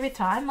different every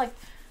time. Like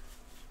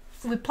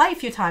we play a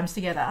few times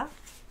together,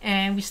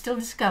 and we still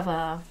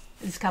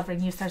discovering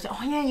new strategy.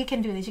 Oh yeah, you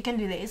can do this. You can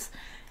do this.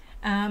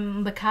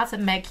 The cards that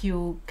make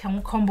you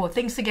combo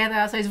things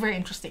together, so it's very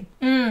interesting.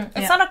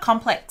 It's not a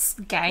complex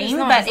game,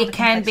 but it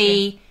can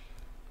be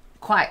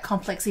quite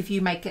complex if you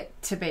make it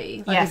to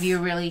be. Like if you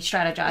really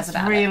strategize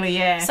about it. Really,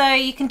 yeah. So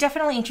you can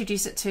definitely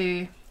introduce it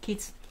to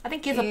kids. I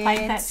think kids are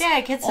playing that.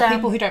 Yeah, kids or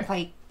people who don't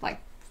play like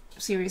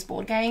serious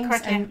board games,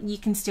 correct, and you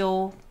can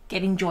still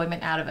get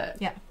enjoyment out of it.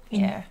 Yeah,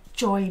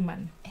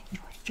 enjoyment.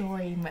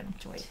 Joy.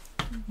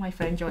 My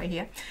friend Joy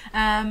here.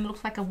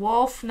 Looks like a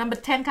wolf. Number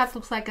 10 cards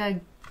looks like a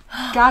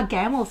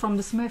Gargamel from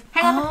the Smurf.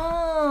 Hang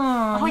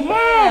on. Oh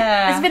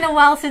yeah. It's been a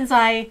while since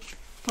I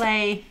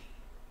play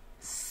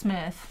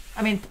Smurf.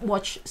 I mean,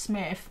 watch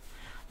Smurf,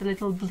 the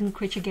little blue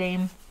creature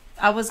game.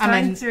 I was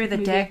going through the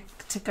deck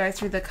to go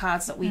through the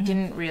cards that we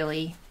didn't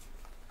really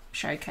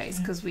showcase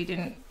because we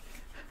didn't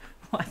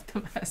like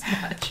them as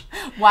much.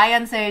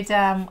 Ryan said,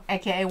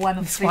 aka one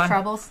of 3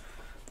 troubles.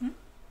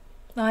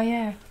 Oh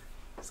yeah,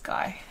 this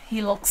guy.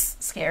 He looks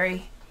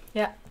scary.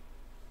 Yeah,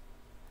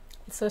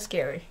 it's so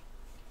scary.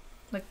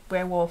 Like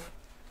werewolf.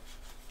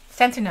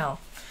 Sentinel.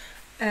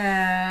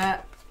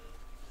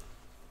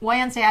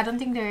 Wayan say, I don't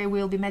think there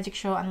will be magic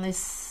show unless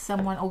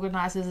someone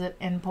organizes it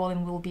and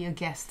Pauline will be a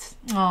guest.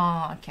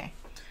 Oh, okay.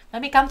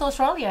 Maybe come to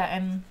Australia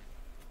and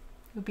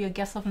you'll be a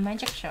guest of the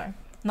magic show.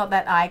 Not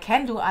that I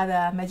can do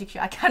other magic show.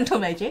 I can't do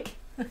magic.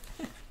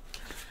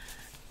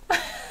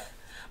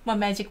 My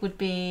magic would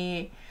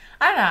be,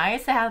 I don't know, I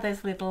used to have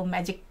this little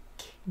magic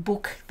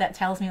book that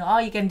tells me, oh,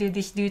 you can do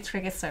this, do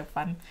trick. It's so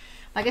fun.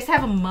 Like I used to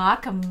have a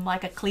mark,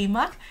 like a clean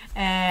mark,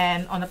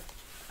 and on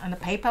a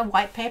paper,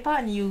 white paper,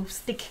 and you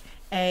stick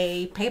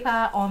a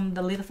paper on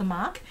the lid of the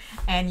mark,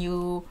 and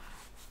you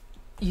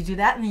do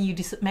that, and you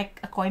make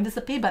a coin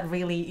disappear. But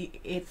really,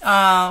 it's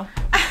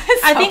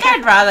I think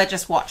I'd rather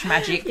just watch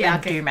magic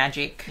than do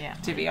magic. Yeah,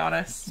 to be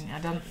honest. Yeah, I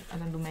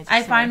don't do magic.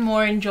 I find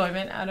more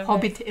enjoyment out of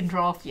Hobbit and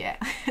Dwarf. Yeah,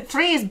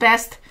 3 is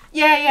best.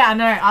 Yeah, I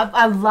know.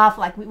 I love,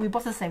 like, we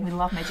both the same. We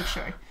love magic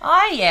show.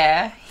 Oh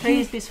yeah,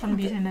 3 is this from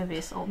Beauty and the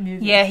Beast old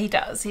movie. Yeah, he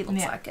does. He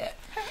looks like it.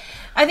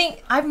 I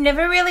think I've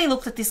never really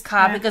looked at this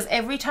card because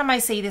every time I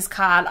see this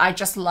card, I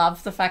just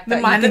love the fact that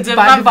you can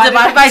divide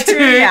by 2.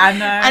 Yeah, I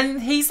know.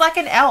 And he's like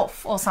an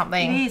elf or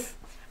something. He is.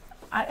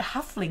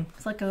 Halfling.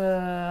 It's like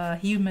a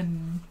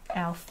human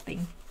elf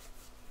thing.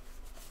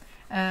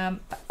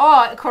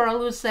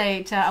 Coralu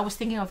said, I was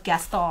thinking of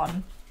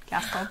Gaston.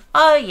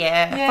 Oh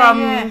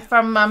yeah,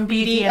 from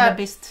Beauty and the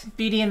Beast.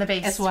 Beauty and the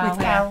Beast as well.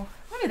 With yeah.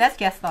 Maybe that's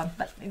Gaston,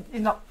 but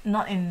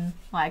not in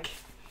like,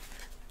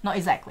 not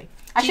exactly.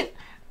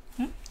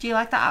 Do you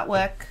like the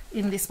artwork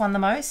in this one the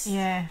most?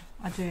 Yeah,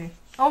 I do.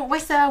 Oh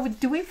wait,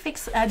 do we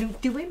fix?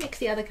 Do we mix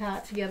the other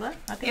card together?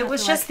 I think it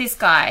was just this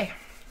guy,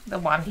 the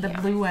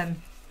blue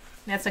one.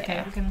 That's okay.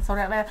 Yeah. We can sort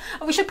it out later.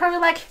 Oh, we should probably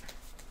like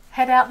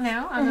head out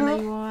now. I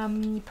know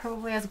you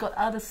probably has got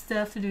other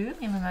stuff to do.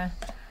 I don't know.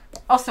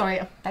 Oh, sorry.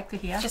 Back to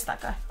here. Just that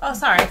guy. Oh,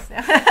 sorry.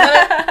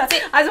 I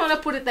just want to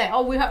put it there.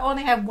 Oh, we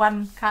only have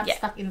one card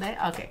stuck in there.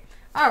 Okay.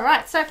 All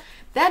right. So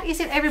that is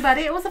it,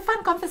 everybody. It was a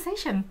fun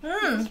conversation.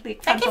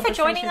 Thank you for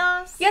joining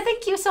us. Yeah,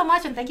 thank you so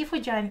much, and thank you for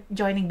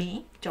joining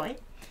me. Joy.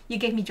 You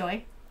gave me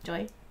joy.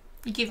 Joy.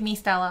 You give me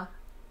Stella.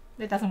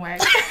 It doesn't work.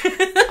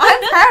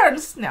 I'm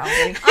parents. No,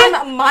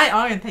 I'm my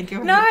own. Thank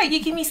you. No,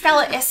 you give me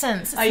Stella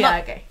essence. It's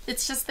okay.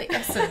 It's just the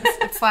essence.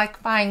 It's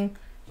like buying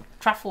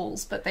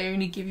truffles, but they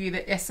only give you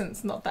the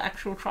essence, not the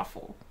actual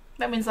truffle.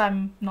 That means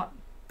I'm not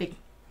big.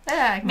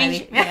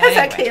 Maybe.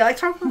 It's okay. Like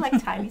truffle,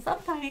 like tiny. It's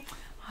not tiny.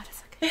 Oh,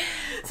 that's okay.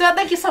 So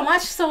thank you so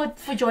much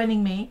for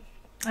joining me.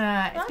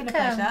 It's been a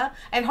pleasure,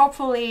 and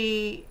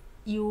hopefully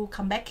you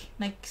come back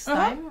next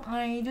time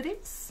I do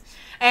this.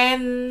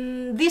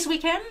 And this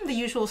weekend, the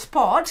usual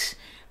spot,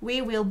 we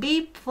will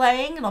be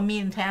playing, or me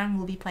and Tarrant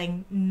will be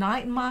playing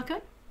Night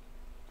Market.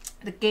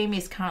 The game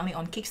is currently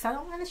on Kickstarter.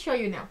 I'm going to show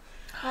you now.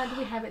 Do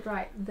we have it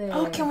right there?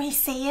 Oh, can we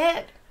see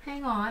it?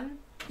 Hang on.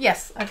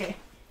 Yes, okay.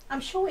 I'm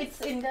sure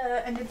it's in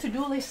the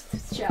to-do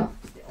list shelf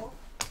still.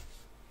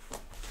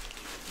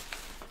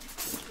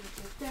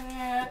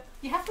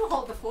 You have to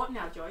hold the fort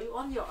now, Joy. You're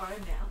on your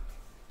own now.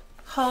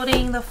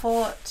 Holding the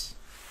fort.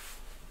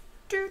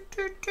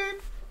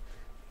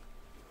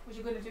 What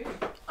you gonna do?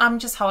 I'm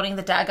just holding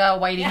the dagger,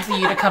 waiting for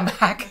you to come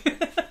back. The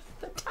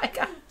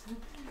dagger.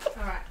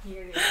 Alright,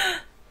 here it is.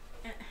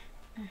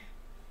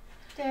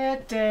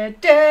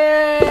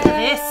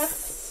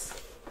 This.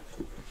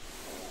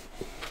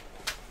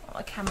 Oh,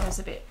 the camera's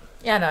a bit.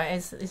 Yeah, no,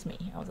 it's me.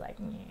 I was like,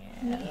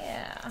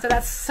 yeah. So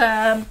that's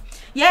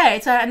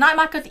it's a night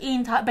market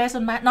based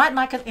on night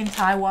market in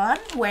Taiwan,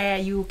 where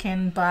you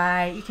can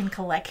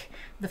collect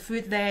the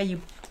food there.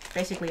 You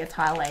basically a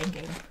tile laying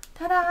game.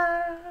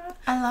 Ta-da!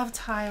 I love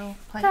tile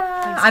play.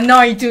 I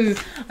know you do.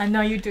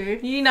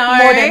 You know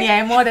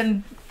more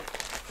than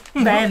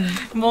Ben,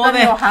 more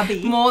than your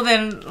hubby, more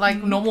than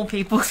like normal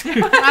people do. I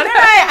don't know.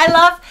 I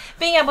love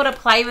being able to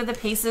play with the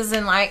pieces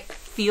and like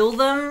feel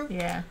them.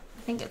 Yeah,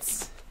 I think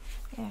it's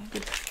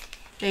good.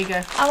 There you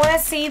go. I want to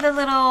see the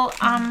little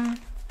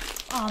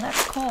Oh,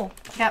 that's cool.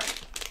 Yep.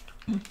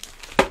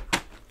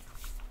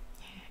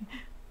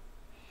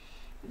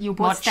 You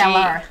bought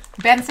Stella.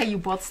 Ben said you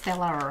bought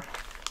Stella.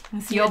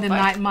 You're the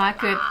night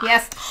market.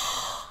 Yes.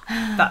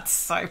 That's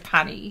so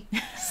punny.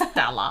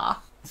 Stella.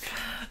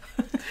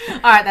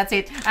 Alright, that's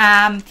it.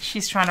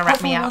 She's trying to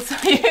wrap me up.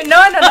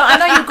 No. I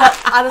know you've got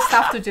other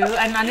stuff to do,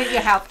 and I need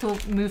your help to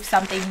move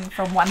something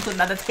from one to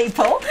another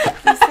table.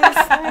 This is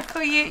so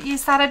cool. You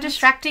started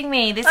distracting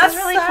me. This is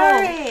really cool.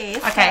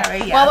 Okay. Sorry.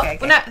 Yeah, well, okay.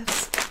 No.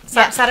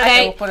 Saturday.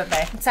 Okay, we'll put it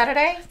there.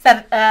 Saturday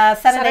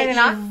Saturday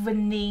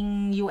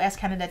evening US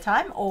Canada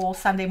time, or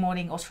Sunday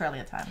morning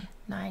Australia time.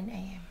 9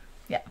 a.m.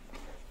 Yeah.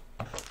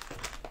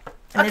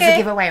 And there's a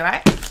giveaway,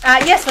 right?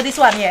 Yes, for this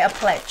one, a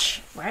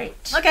pledge. Right.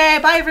 Okay,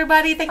 bye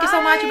everybody. Thank you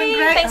so much. You've been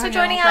great. Thanks for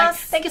joining us.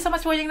 Thank you so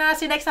much for joining us.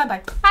 See you next time.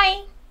 Bye.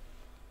 Bye.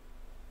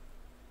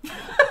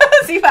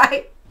 See you.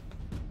 Bye.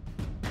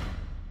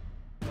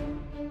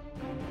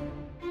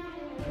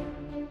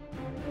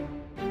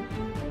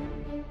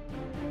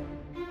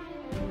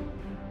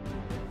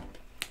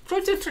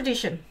 True to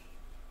tradition.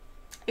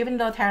 Even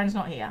though Tarrant's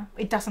not here,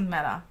 it doesn't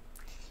matter.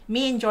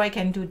 Me and Joy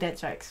can do dead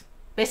jokes.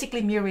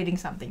 Basically, me reading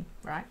something,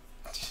 right?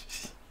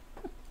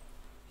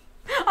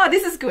 Oh,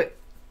 this is good.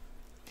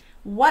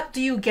 What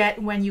do you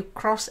get when you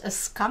cross a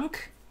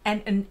skunk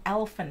and an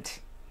elephant?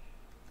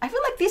 I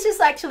feel like this is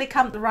actually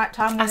come at the right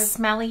time. A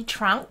smelly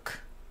trunk.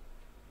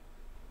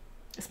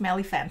 A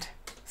smelly fant.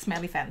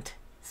 Smelly fant.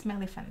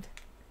 Smelly fant.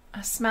 A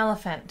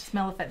smelliphant.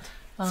 Smelliphant.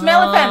 Oh,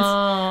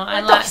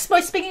 Smelliphant.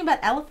 We're speaking about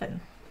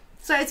elephant.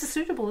 So it's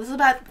suitable. This is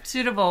about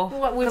suitable.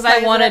 Because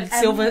I wanted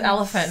silver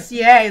elephant.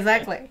 Yeah,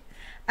 exactly.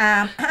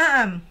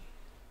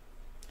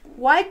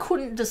 Why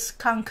couldn't the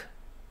skunk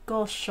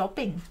go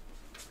shopping?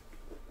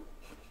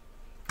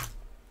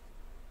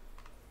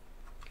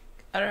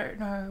 I don't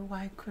know.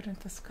 Why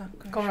couldn't the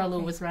skunk go Coralu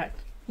shopping? was right.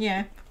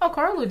 Yeah. Oh,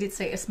 Coralu did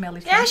say a smelly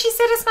trunk. Yeah, she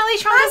said a smelly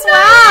trunk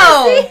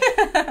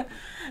as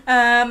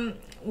well.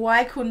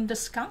 Why couldn't the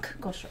skunk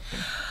go shopping?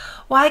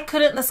 Why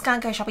couldn't the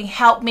skunk go shopping?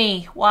 Help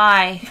me.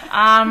 Why?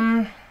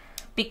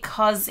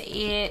 Because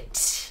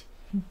it...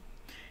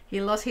 He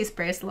lost his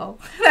purse, lol.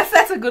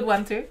 That's a good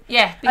one too.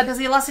 Yeah, because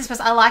he lost his purse.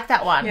 I like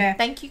that one. Yeah.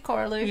 Thank you,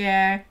 Coralu.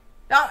 Yeah.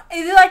 Oh,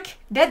 is it like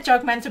that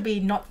joke meant to be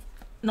not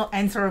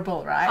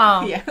answerable, right?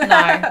 Oh, yeah. No.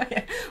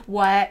 Yeah.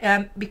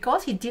 Why?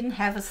 Because he didn't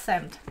have a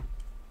cent.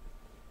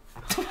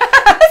 So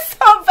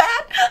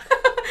bad.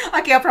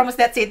 Okay, I promise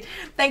that's it.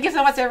 Thank you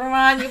so much,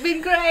 everyone. You've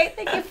been great.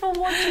 Thank you for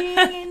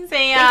watching.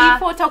 See ya. Thank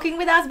you for talking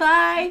with us.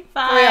 Bye.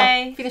 Bye. For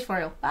real. Finish for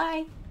real.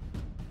 Bye.